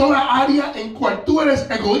buscar toda área en cual tú eres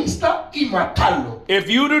egoísta y matarlo. If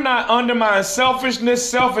you do not undermine selfishness,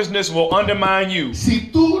 selfishness will undermine you. Si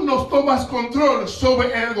tú no tomas control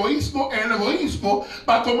sobre el egoísmo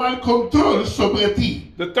va a tomar control sobre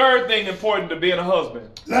ti. The third thing important to being a husband,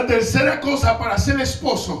 La tercera cosa para ser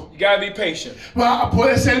esposo, you gotta be patient.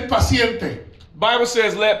 puede ser paciente. Bible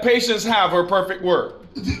says, let patience have her perfect work.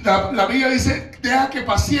 La Biblia dice, deja que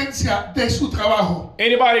paciencia dé su trabajo.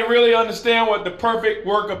 Anybody really understand what the perfect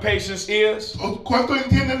work of patience is? ¿Cuánto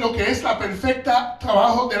entienden lo que es la perfecta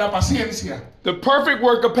trabajo de la paciencia? The perfect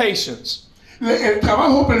work of patience El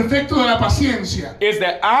trabajo perfecto de la paciencia. is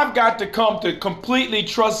that I've got to come to completely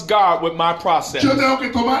trust God with my process. Yo tengo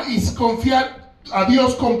que tomar y confiar a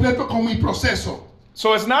Dios completo con mi proceso.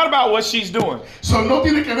 So it's not about what she's doing. So, no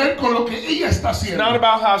tiene que ver con lo que ella está It's haciendo. not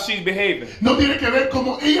about how she's behaving. No tiene que ver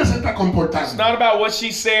cómo ella se está It's comportando. not about what she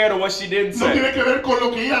said or what she didn't No say. tiene que ver con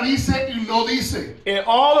lo que ella dice y no dice. In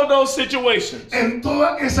all of those situations, En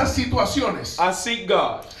todas esas situaciones, I seek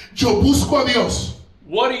God. yo busco a Dios.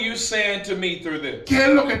 What are you saying to me through this? ¿Qué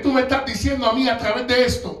es lo que tú me estás diciendo a mí a través de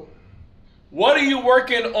esto? What are you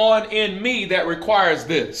working on in me that requires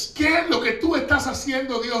this? ¿Qué es lo que tú estás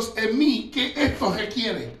haciendo, Dios, en mí que esto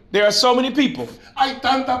requiere? There are so many people Hay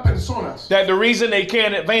tantas personas. that the reason they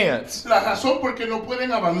can't advance La razón por qué no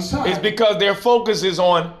pueden avanzar is because their focus is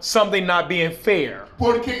on something not being fair.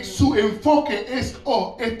 porque su enfoque es,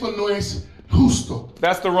 oh, esto no es justo.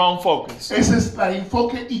 That's the wrong focus. Ese es la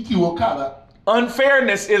enfoque equivocada.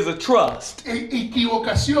 Unfairness is a trust.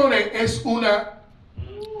 Equivocaciones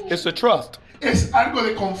It's a trust. es algo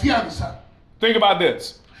de confianza. Think about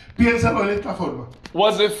this. Piénsalo en esta forma.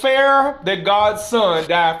 Was it fair that God's son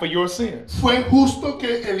died for your sins? ¿Fue justo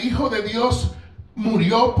que el Hijo de Dios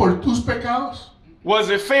murió por tus pecados? Was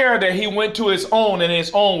it fair that he went to his own and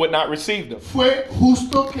his own would not receive them? ¿Fue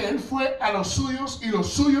justo que Él fue a los suyos y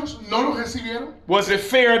los suyos no lo recibieron? Was it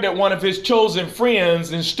fair that one of his chosen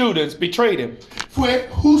friends and students betrayed him? ¿Fue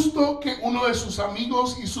justo que uno de sus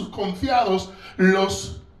amigos y sus confiados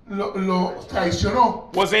lo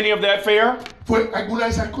traicionó? Was any of that fair? ¿Alguna de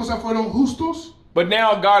esas cosas fueron justos? But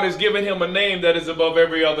now God has given him a name that is above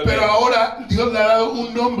every other Pero name. ahora Dios le ha dado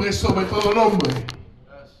un nombre sobre todo nombre.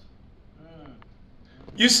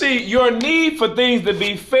 You see, your need for things to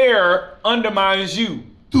be fair undermines you.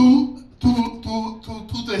 Tu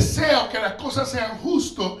deseo que las cosas sean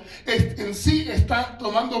justas en sí está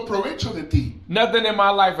tomando provecho de ti. Nothing in my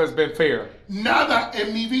life has been fair. Nada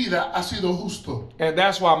en mi vida ha sido justo. And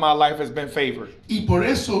that's why my life has been favored. Y por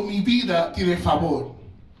eso mi vida tiene favor.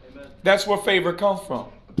 That's where favor comes from.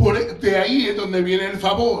 De ahí es donde viene el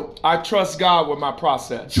favor. I trust God with my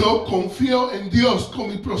process. Yo confío en Dios con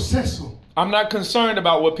mi proceso. I'm not concerned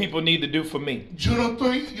about what people need to do for me. Yo no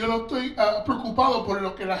estoy preocupado por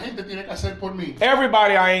lo que la gente tiene que hacer por mí.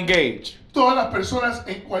 Everybody I engage, Todas las personas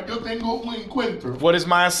en cual yo tengo un encuentro, what is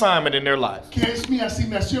my assignment in their life? ¿qué es mi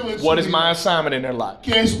asignación en su What is vida? my assignment in their life?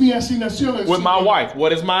 ¿Qué es mi asignación en With su my vida? wife,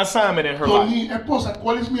 what is my assignment in her Con life? mi esposa,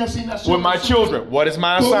 ¿cuál es mi asignación? With my en su children, vida? what is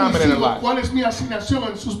my Con mis assignment in their hijos, life? ¿cuál es mi asignación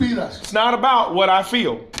en sus vidas? It's not about what I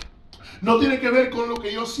feel. No tiene que ver con lo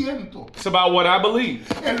que yo siento, It's about what I believe.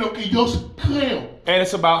 en lo que yo creo And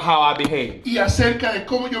it's about how I behave. y acerca de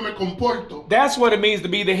cómo yo me comporto. That's what it means to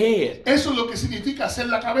be the head. Eso es lo que significa ser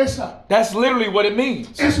la cabeza. That's literally what it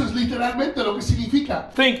means. Eso es literalmente lo que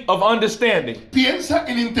significa. Think of understanding. Piensa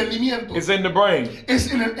en entendimiento. It's in the brain.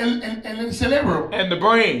 Es en el cerebro. And the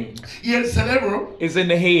brain Y el cerebro is in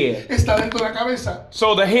the head. está dentro de la cabeza.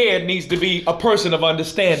 So the head needs to be a person of So,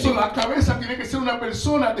 understanding. la cabeza tiene que ser una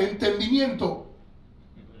persona de entendimiento.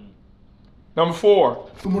 Number 4,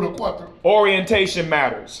 Número 4. orientation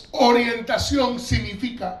matters. Orientación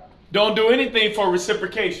significa Don't do anything for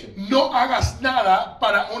reciprocation. no hagas nada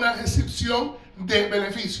para una recepción de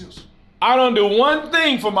beneficios. I don't do one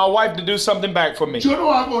thing for my wife to do something back for me. Yo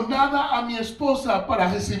no hago nada a mi esposa para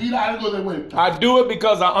recibir algo de vuelta. I do it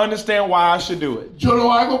because I understand why I should do it. Yo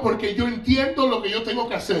lo hago porque yo entiendo lo que yo tengo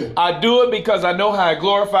que hacer. I do it because I know how it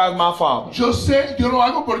glorifies my Father. Yo lo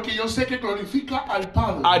hago porque yo sé que glorifica al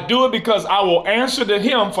Padre. I do it because I will answer to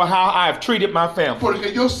Him for how I have treated my family.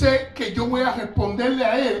 Porque yo sé que yo voy a responderle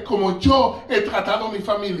a Él como yo he tratado a mi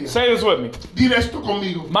familia. Say this with me. Dile esto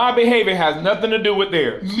conmigo. My behavior has nothing to do with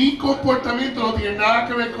theirs. Mi comportamiento no tiene nada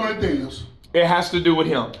que ver con el de ellos. It has to do with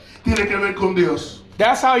Him. Tiene que ver con Dios.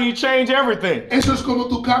 That's how you change everything. Eso es como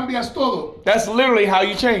tú cambias todo. That's literally how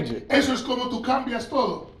you change it. Eso es como tú cambias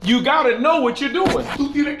todo. You gotta know what you're doing.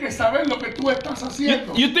 Tú tienes que saber lo que tú estás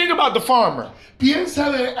haciendo. You think about the farmer.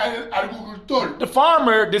 Piensa del agricultor. The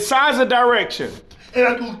farmer decides a direction, El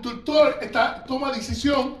agricultor toma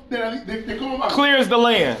decisión de cómo va. clears the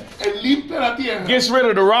land, Él limpia la tierra. gets rid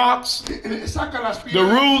of the rocks, Saca las the piedras,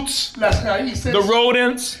 roots, las raíces, the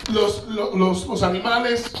rodents, los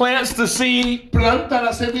animales, plants the seed, planta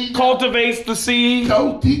la semilla, cultivates the seed,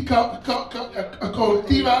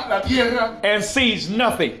 cultiva la tierra and sees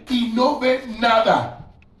nothing. y no ve nada.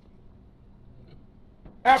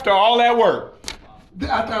 After all that work,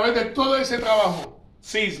 A través de todo ese trabajo,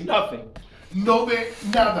 sees nothing. no ve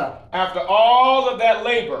nada. After all of that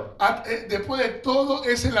labor, Después de todo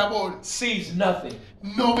ese labor, sees nothing.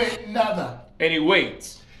 no ve nada And he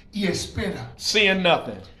waits, y espera, seeing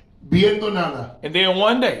nothing. viendo nada. And then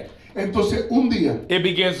one day, Entonces un día it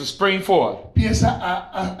begins to spring forth. empieza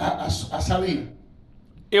a salir.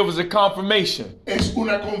 It was a confirmation. Es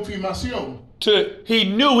una confirmación He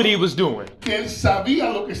knew what he was doing. que él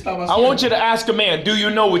sabía lo que estaba I want you haciendo. to ask a man, do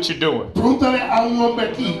you know what you're doing? Pregúntale a un hombre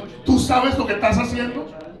aquí, ¿tú sabes lo que estás haciendo?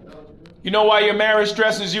 You know why your marriage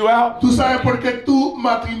stresses you out? ¿Tú sabes por qué tu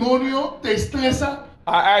matrimonio te estresa?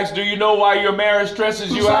 I asked, do you know why your marriage stresses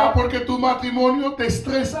 ¿Tú you sabes out? por qué tu matrimonio te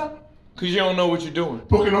estresa? Because you don't know what you're doing.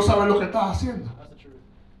 Porque no sabes lo que estás haciendo.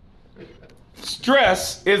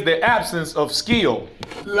 Stress is the absence of skill.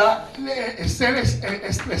 Ser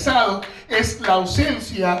estresado es la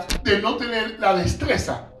ausencia de no tener la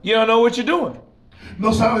destreza. You don't know what you're doing. No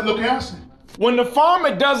sabes lo que hace. When the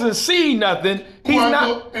farmer doesn't see nothing,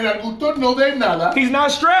 Cuando el agricultor no ve nada, he's not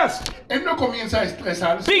stressed él no comienza a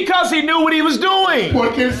estresarse because he knew what he was doing.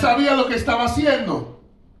 porque él sabía lo que estaba haciendo.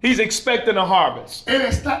 He's expecting a harvest. Él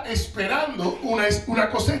está esperando una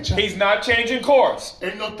cosecha. He's not changing course.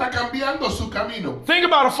 Él no está cambiando su camino. Think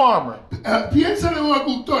about a farmer Piensa en un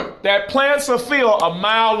agricultor. that plants a field a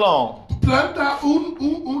mile long Planta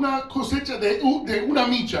una cosecha de una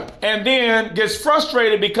milla. and then gets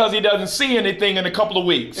frustrated because he doesn't see anything in a couple of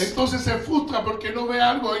weeks. Entonces se frustra porque no ve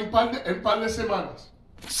algo en par de semanas.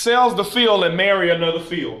 Sells the field and marry another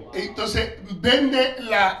field. Entonces vende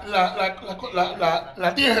la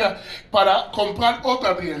tierra para comprar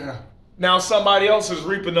otra tierra. Now somebody else is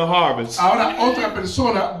reaping the harvest. Ahora otra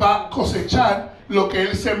persona va a cosechar lo que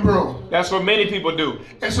él sembró. That's what many people do.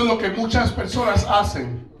 Eso es lo que muchas personas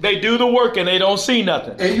hacen. They do the work and they don't see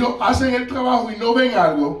nothing Ellos hacen el trabajo y no ven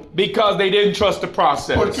algo because they didn't trust the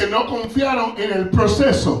process. porque no confiaron en el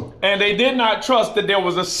proceso And they did not trust that there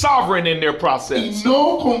was a sovereign in their y process.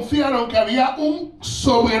 no confiaron que había un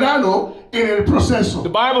soberano en el proceso. The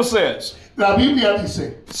Bible says, La Biblia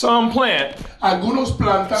dice, some plant, algunos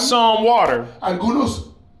plantan, some water, algunos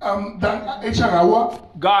echan agua,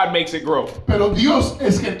 God makes it grow. pero Dios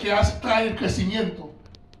es el que trae el crecimiento.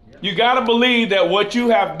 You got to believe that what you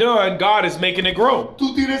have done, God is making it grow.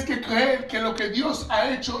 Tú tienes que creer que lo que Dios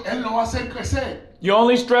ha hecho, Él lo va a hacer crecer. You're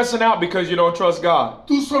only stressing out because you don't trust God.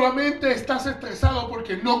 Tú solamente estás estresado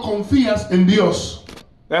porque no confías en Dios.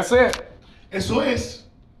 That's it. Eso es.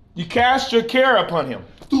 You cast your care upon Him.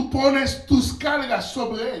 Tú pones tus cargas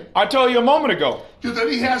sobre Él. I told you a moment ago, Yo te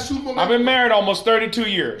dije hace un I've been momento, married almost 32 yo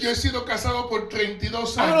he years. sido casado por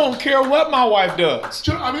 32 I años. don't care what my wife does.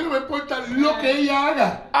 A mí no me importa lo que ella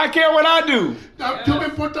haga. I care what I do. Yo me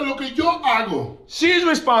importa lo que yo hago. She's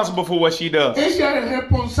responsible for what she does. Ella es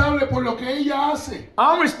responsable por lo que ella hace.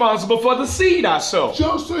 I'm responsible for the seed I sow.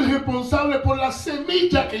 Yo soy responsable por la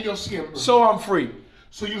semilla que yo siembro. So I'm free.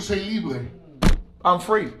 Yo soy libre. I'm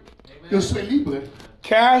free. Yo soy libre.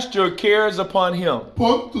 Cast your cares upon Him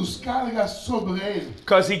Pon tus cargas sobre Él.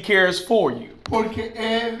 because He cares for you. Porque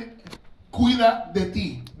Él cuida de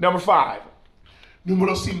ti. Number 5,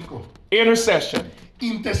 Número 5. intercession.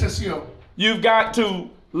 Intercesión. You've got to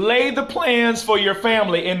lay the plans for your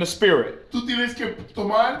family in the spirit, Tú tienes que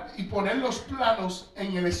tomar y poner los planos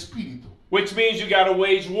en el espíritu. which means you got to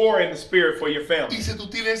wage war in the spirit for your family. Dice, tú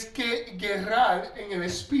tienes que guerrar en el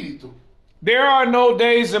espíritu. There are no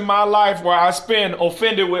days in my life where I spend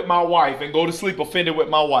offended with my wife and go to sleep offended with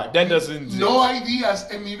my wife. That doesn't exist. No hay días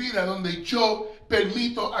en mi vida donde yo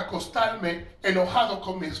permito acostarme enojado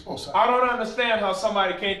con mi esposa. I don't understand how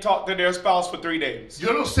somebody can't talk to their spouse for 3 days.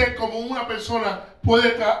 Yo no sé cómo una persona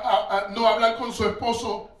puede no hablar con su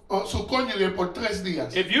esposo o su cónyuge por 3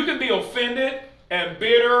 días. If you can be offended and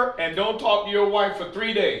bitter and don't talk to your wife for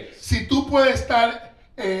 3 days, Si tú puedes estar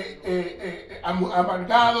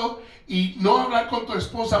amargado y no hablar con tu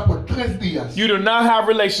esposa por 3 días, you do not have a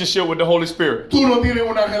relationship with the Holy Spirit. tú no tienes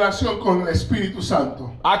una relación con el Espíritu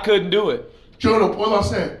Santo. I couldn't do it Yo lo puedo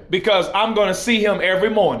hacer because I'm going to see him every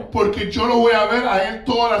morning porque yo lo voy a ver a él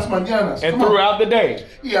todas las mañanas and Come on. throughout the day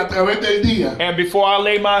Y a través del día and before I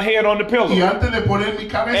lay my head on the y pillow. antes de poner mi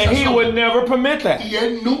cabeza And he sobre- would never permit that. y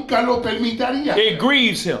él nunca lo permitiría. It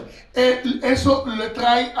grieves him. Eso le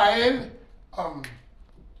trae a él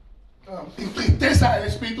tristeza al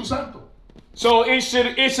Espíritu Santo. So it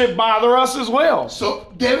should bother us as well.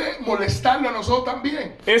 Debe molestarlo a nosotros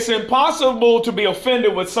también. It's impossible to be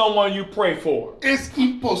offended with someone you pray for. Es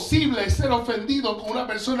imposible ser ofendido con una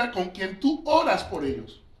persona con quien tú oras por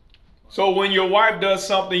ellos. So when your wife does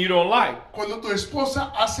something you don't like, Cuando tu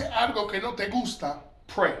esposa hace algo que no te gusta,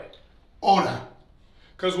 pray. ora.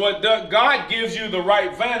 Because God gives you the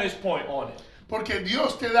right vantage point on it. Porque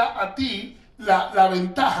Dios te da a ti la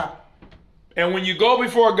ventaja. And when you go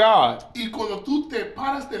before God, Y cuando tú te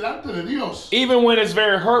paras delante de Dios, even when it's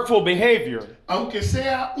very hurtful behavior, aunque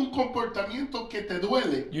sea un comportamiento que te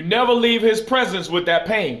duele, you never leave his presence with that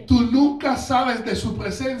pain. tú nunca sales de su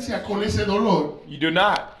presencia con ese dolor. You do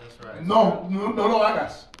not. No lo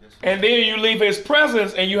hagas. And then you leave his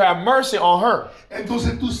presence and you have mercy on her.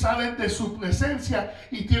 Entonces tú sales de su presencia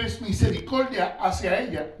y tienes misericordia hacia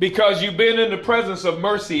ella. Because you've been in the presence of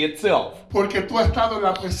mercy itself. Porque tú has estado en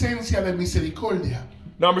la presencia de misericordia.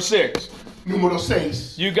 Number 6, Número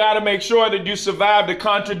 6. you got to make sure that you survive the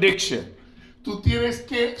contradiction. Tú tienes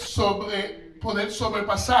que poder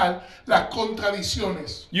sobrepasar las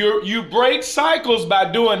contradicciones. You break cycles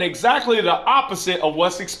by doing exactly the opposite of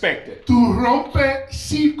what's expected. Tú rompes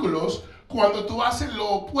círculos cuando tú haces lo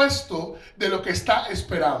opuesto de lo que está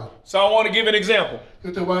esperado. So I want to give an example.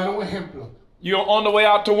 Yo te voy a dar un ejemplo. You're on the way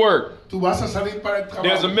out to work. Tú vas a salir para el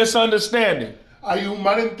There's a trabajo. misunderstanding, Hay un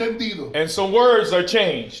malentendido and some words are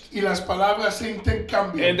changed, y las palabras se and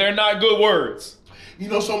intercambian they're not good words. y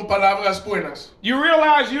no son palabras buenas. You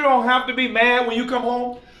realize you don't have to be mad when you come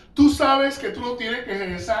home? Tú sabes que tú no tienes que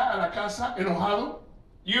regresar a la casa enojado.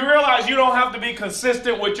 You realize you don't have to be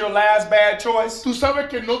consistent with your last bad choice? Tú sabes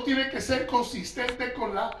que no tienes que ser consistente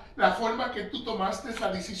con la forma que tú tomaste,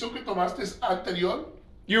 la decisión que tomaste anterior.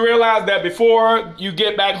 You realize that before you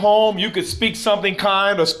get back home, you could speak something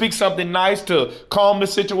kind or speak something nice to calm the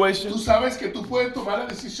situation? Tú sabes que tú puedes tomar la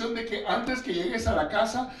decisión de que antes que llegues a la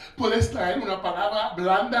casa puedes traer una palabra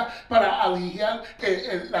blanda para aliviar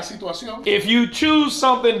la situación. If you choose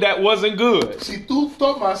something that wasn't good, Si tú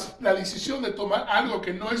tomas la decisión de tomar algo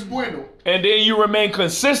que no es bueno and then you remain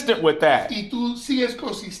consistent with that, y tú sigues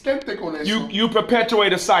consistente con eso, you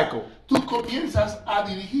perpetuate a cycle. tú comienzas a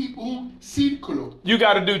dirigir un círculo. You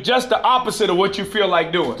got to do just the opposite of what you feel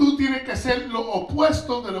like doing. Tú tienes que hacer lo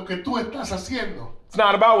opuesto de lo que tú estás haciendo. It's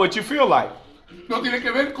not about what you feel like. No tiene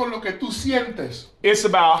que ver con lo que tú sientes It's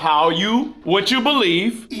about what you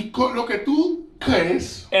believe, y con lo que tú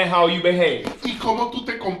crees and how you behave. y cómo tú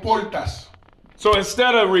te comportas. So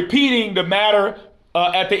instead of repeating the matter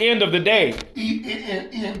at the end of the day, Y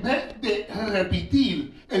en vez de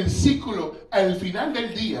repetir el ciclo al final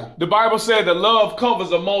del día, the Bible said that love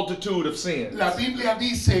covers a multitude of sins. la Biblia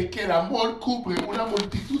dice que el amor cubre una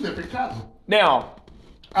multitud de pecados. Now,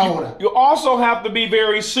 Ahora, you also have to be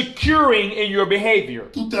very securing in your behavior.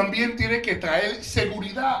 tú también tienes que traer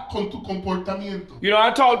seguridad con tu comportamiento. You know,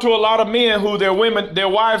 I talk to a lot of men who their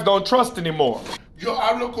wives don't trust anymore. Yo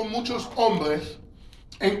hablo con muchos hombres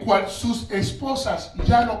en cual sus esposas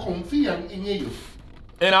ya no confían en ellos.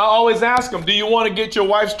 And I always ask them, do you want to get your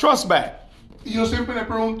wife's trust back? Y yo siempre le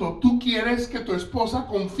pregunto, ¿tú quieres que tu esposa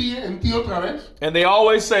confíe en ti otra vez? And they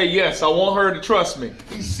always say, yes, I want her to trust me.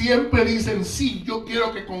 Y siempre dicen, sí, yo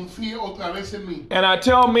quiero que confíe otra vez en mí. And I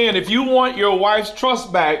tell men, if you want your wife's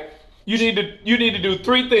trust back, you need to do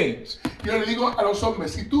three things. Yo le digo a los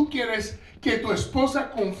hombres, si tú quieres que tu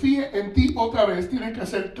esposa confíe en ti otra vez, tienes que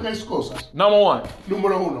hacer tres cosas. Number one,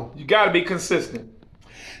 Número uno, you got to be consistent.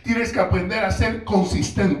 tienes que aprender a ser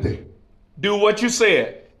consistente. Do what you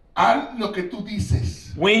said. Haz lo que tú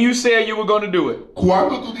dices. When you said you were going to do it.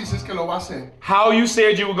 Cuando tú dices que lo vas a hacer. How you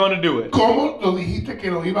said you were going to do it. ¿Cómo lo dijiste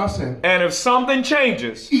que lo iba a hacer? And if something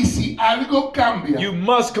changes, Y si algo cambia, you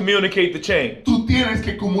must communicate the change. tú tienes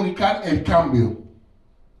que comunicar el cambio.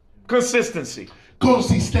 Consistency.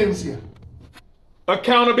 Consistencia.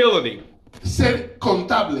 Accountability. Ser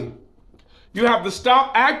contable. You have to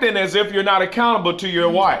stop acting as if you're not accountable to your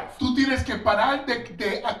wife. Tú tienes que parar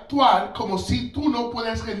de actuar como si tú no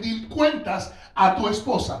puedes rendir cuentas a tu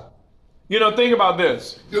esposa. You know, think about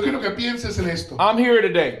this. Yo quiero que pienses en esto. I'm here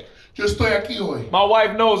today. Yo estoy aquí hoy. My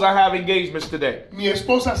wife knows I have engagements today. Mi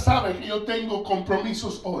esposa sabe que yo tengo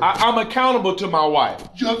compromisos hoy. I'm accountable to my wife.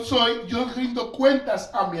 Yo rindo cuentas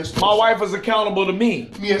a mi My esposa. wife is accountable to me.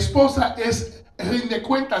 Mi esposa rinde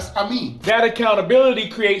cuentas a mí. That accountability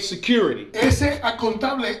creates security. Ese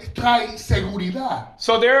contable trae seguridad.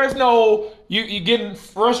 So there is no, you getting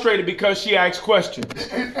frustrated because she asks questions.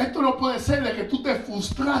 Esto no puede ser de que tú te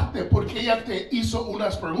frustraste porque ella te hizo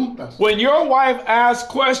unas preguntas. When your wife asks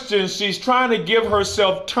questions, she's trying to give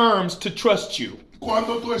herself terms to trust you.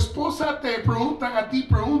 Cuando tu esposa te preguntan a ti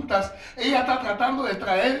preguntas, ella está tratando de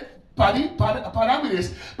traer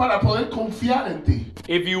parámetros para poder confiar en ti.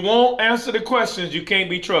 If you won't answer the questions, you can't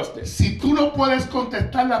be trusted. Si tú no puedes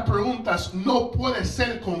contestar las preguntas, no puedes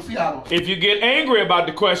ser confiado. If you get angry about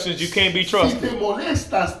the questions, you can't be Si trusted. te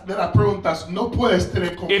molestas de las preguntas, no puedes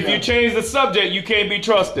tener If you confianza. change the subject, you can't be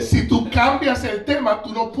trusted. Si tú cambias el tema,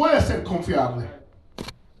 tú no puedes ser confiable.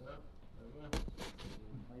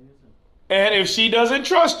 And if she doesn't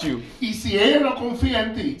trust you, Y si ella no confía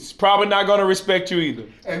en ti, she's probably not going to respect you either.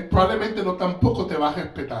 él probablemente no tampoco te va a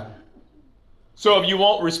respetar. So if you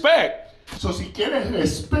want respect, So, si quieres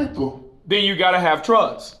respeto, then you got to have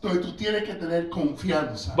trust. entonces tú tienes que tener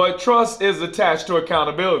confianza. But trust is attached to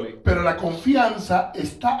accountability Pero la confianza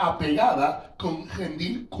está apegada con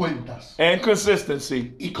rendir cuentas and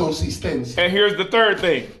consistency. y consistencia. And here's the third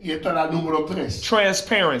thing, Y esta es la número 3.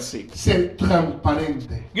 transparency. Ser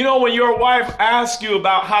transparente. You know, when your wife asks you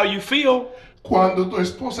about how you feel, Cuando tu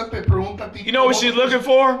esposa te pregunta a ti, you know what she's looking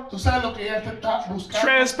for? ¿tú sabes lo que ella te está buscando?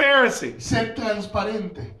 Transparency. Ser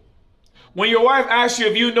transparente. When your wife asks you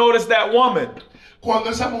if you noticed that woman, Cuando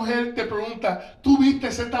esa mujer te pregunta, ¿tú viste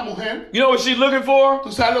esta mujer? you know what she's looking for?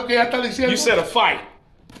 ¿Tú sabes lo que ella está diciendo? You said a fight.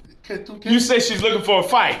 ¿Qué? You say she's looking for a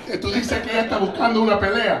fight. Que tú dices que ella está buscando una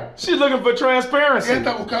pelea. She's looking for transparency. Ella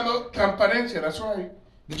está buscando transparencia, that's right.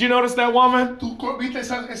 Did you notice that woman? ¿Tú viste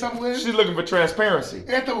esa mujer? She's looking for transparency.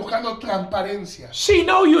 Ella está buscando transparencia. She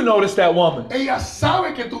know you noticed that woman. Ella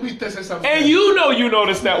sabe que tú viste esa mujer. And you know you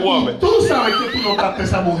noticed that Y woman. tú sabes que tú notaste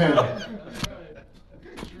esa mujer.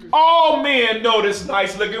 All men notice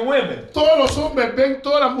nice looking women. Todos los hombres ven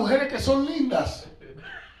todas las mujeres que son lindas.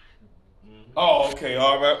 Oh, okay.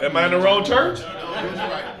 All right. Am I in the wrong church?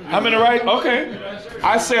 I'm in the right? Okay.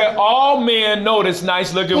 I said all men notice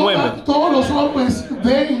nice looking women. Todos los hombres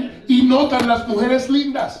ven y notan las mujeres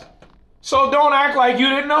lindas. So don't act like you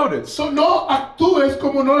didn't notice. So, no actúes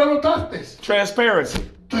como no la notaste. Transparency.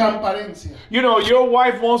 Transparencia. You know, your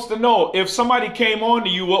wife wants to know if somebody came on to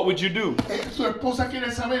you, what would you do? Su esposa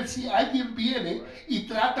quiere saber si alguien viene y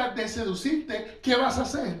trata de seducirte, ¿qué vas a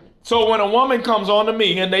hacer? So when a woman comes on to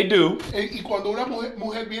me, and they do, Y cuando una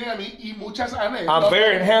mujer viene a mí, y muchas han I'm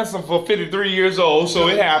very handsome for 53 years old, so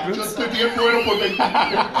it Yo happens. estoy bien bueno por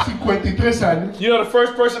 53 años. You know the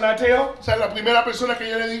first person I tell? O sea, la primera persona que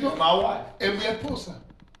yo le digo My wife. es mi esposa.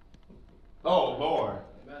 Oh, Lord.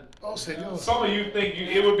 Oh, Señor. Some of you think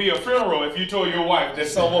it would be a funeral if you told your wife that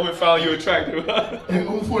some woman found you attractive. En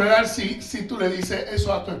un funeral, si tú le dices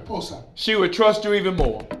eso a tu esposa, She would trust you even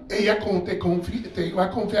more. ella te va a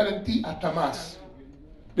confiar en ti hasta más.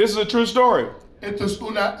 This is a true story. Esto es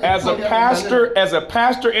una As a historia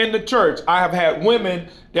pastor in the church, I have had women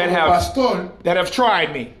that Como pastor, have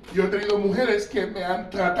tried me. yo he tenido mujeres que me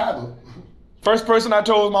han tratado. First person I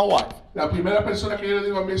told was my wife. La primera persona que yo le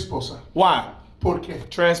digo a mi esposa, Why? ¿por qué?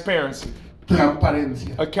 Transparency,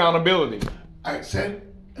 Transparencia. accountability, Hacer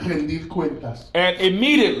rendir cuentas. and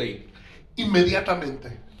immediately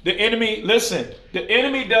Inmediatamente. the enemy. Listen, the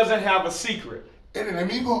enemy doesn't have a secret. El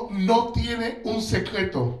enemigo no tiene un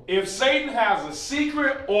secreto. If Satan has a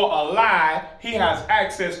secret or a lie, he has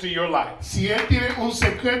access to your life. Si él tiene un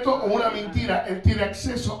secreto o una mentira, él tiene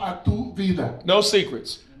acceso a tu vida. No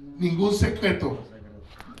secrets. Ningún secreto.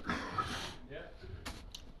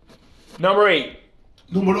 Number 8,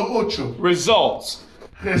 Número 8. results.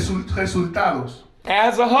 Resultados.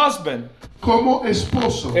 As a husband, Como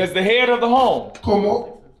esposo, as the head of the home,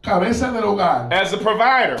 como cabeza del hogar, as a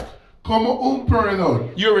provider, como un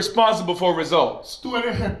proveedor, you're responsible for results. tú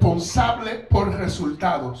eres responsable por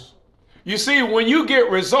resultados. You see, when you get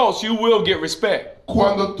results, you will get respect.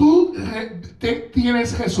 Cuando tú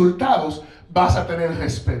tienes resultados, vas a tener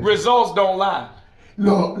respeto. Results don't lie.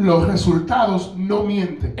 Los resultados no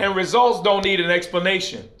mienten. And results don't need an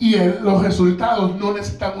explanation. Y los resultados no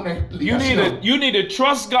necesitan una You explicación. need to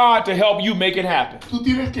trust God to help you make it happen. Tú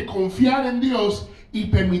tienes que confiar en Dios y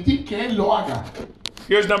permitir que Él lo haga.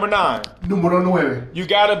 Here's number 9. Número 9. You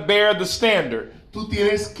got to bear the standard. Tú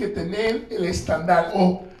tienes que tener el estándar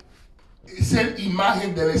o ser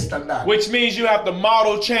imagen del estándar. Which means you have to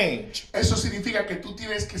model change. Eso significa que tú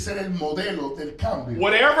tienes que ser el modelo del cambio.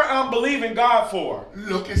 Whatever I'm believing God for,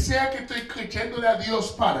 Lo que sea que estoy creyéndole a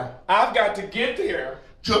Dios para, I've got to get there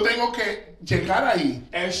yo tengo que llegar ahí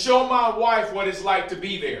and show my wife what it's like to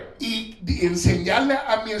be there. y enseñarle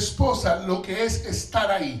a mi esposa lo que es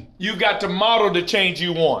estar ahí. You've got to model the change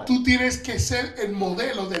you want. Tú tienes que ser el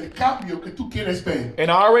modelo del cambio que tú quieres ver.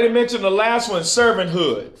 And I already mentioned the last one,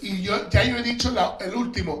 servanthood, Y yo he dicho el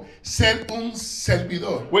último, ser un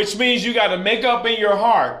servidor. which means you got to make up in your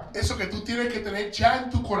heart Eso que tú tienes que tener ya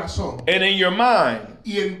en tu corazón and in your mind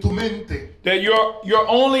y en tu mente. that your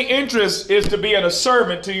only interest is to be a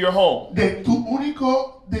servant to your home. De tu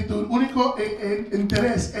único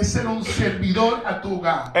interés es ser un servidor a tu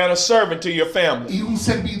hogar And a servant to your family. y un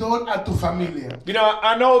servidor a tu familia. You know,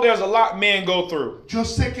 I know there's a lot men go through. Yo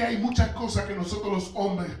sé que hay muchas cosas que nosotros los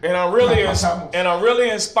hombres And I'm really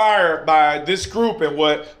inspired by this group and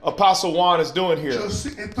what Apostle Juan is doing here. Yo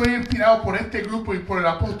estoy inspirado por este grupo y por el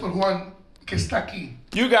apóstol Juan que está aquí.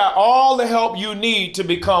 You got all the help you need to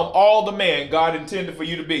become all the man God intended for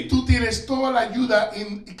you to be. Tú tienes toda la ayuda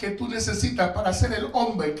que tú necesitas para ser el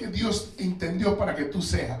hombre que Dios entendió para que tú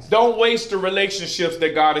seas. Don't waste the relationships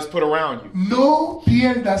that God has put around you. No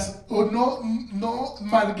pierdas o no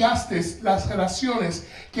malgastes las relaciones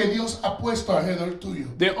que Dios ha puesto alrededor tuyo.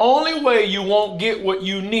 The only way you won't get what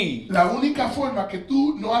you need La única forma que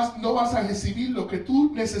tú no vas a recibir lo que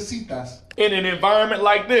tú necesitas in an environment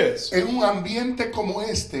like this en un ambiente como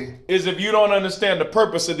este is if you don't understand the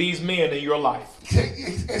purpose of these men in your life.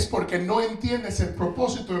 es porque no entiendes el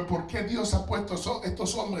propósito en por qué Dios ha puesto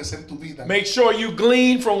estos hombres en tu vida. Make sure you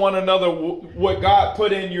glean from one another what God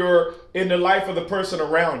put in the life of the person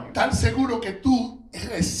around you. Tan seguro que tú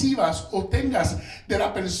recibas o tengas de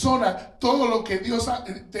la persona todo lo que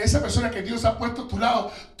de esa persona que Dios ha puesto a tu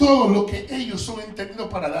lado, todo lo que ellos son entendidos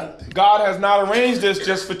para darte. God has not arranged this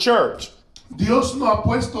just for church. Dios no ha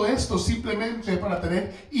puesto esto simplemente para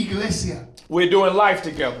tener iglesia. We're doing life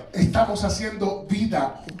together. Estamos haciendo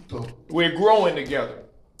vida juntos. We're growing together.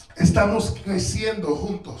 Estamos creciendo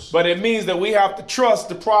juntos. But it means that we have to trust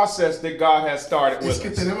the process that God has started Es with que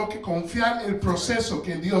us. tenemos que confiar en el proceso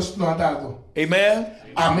que Dios nos ha dado. Amen.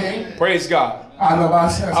 Amén. Praise God.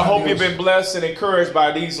 Alabanzas I a hope Dios. you've been blessed and encouraged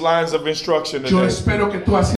by these lines of instruction Yo today. espero que tú has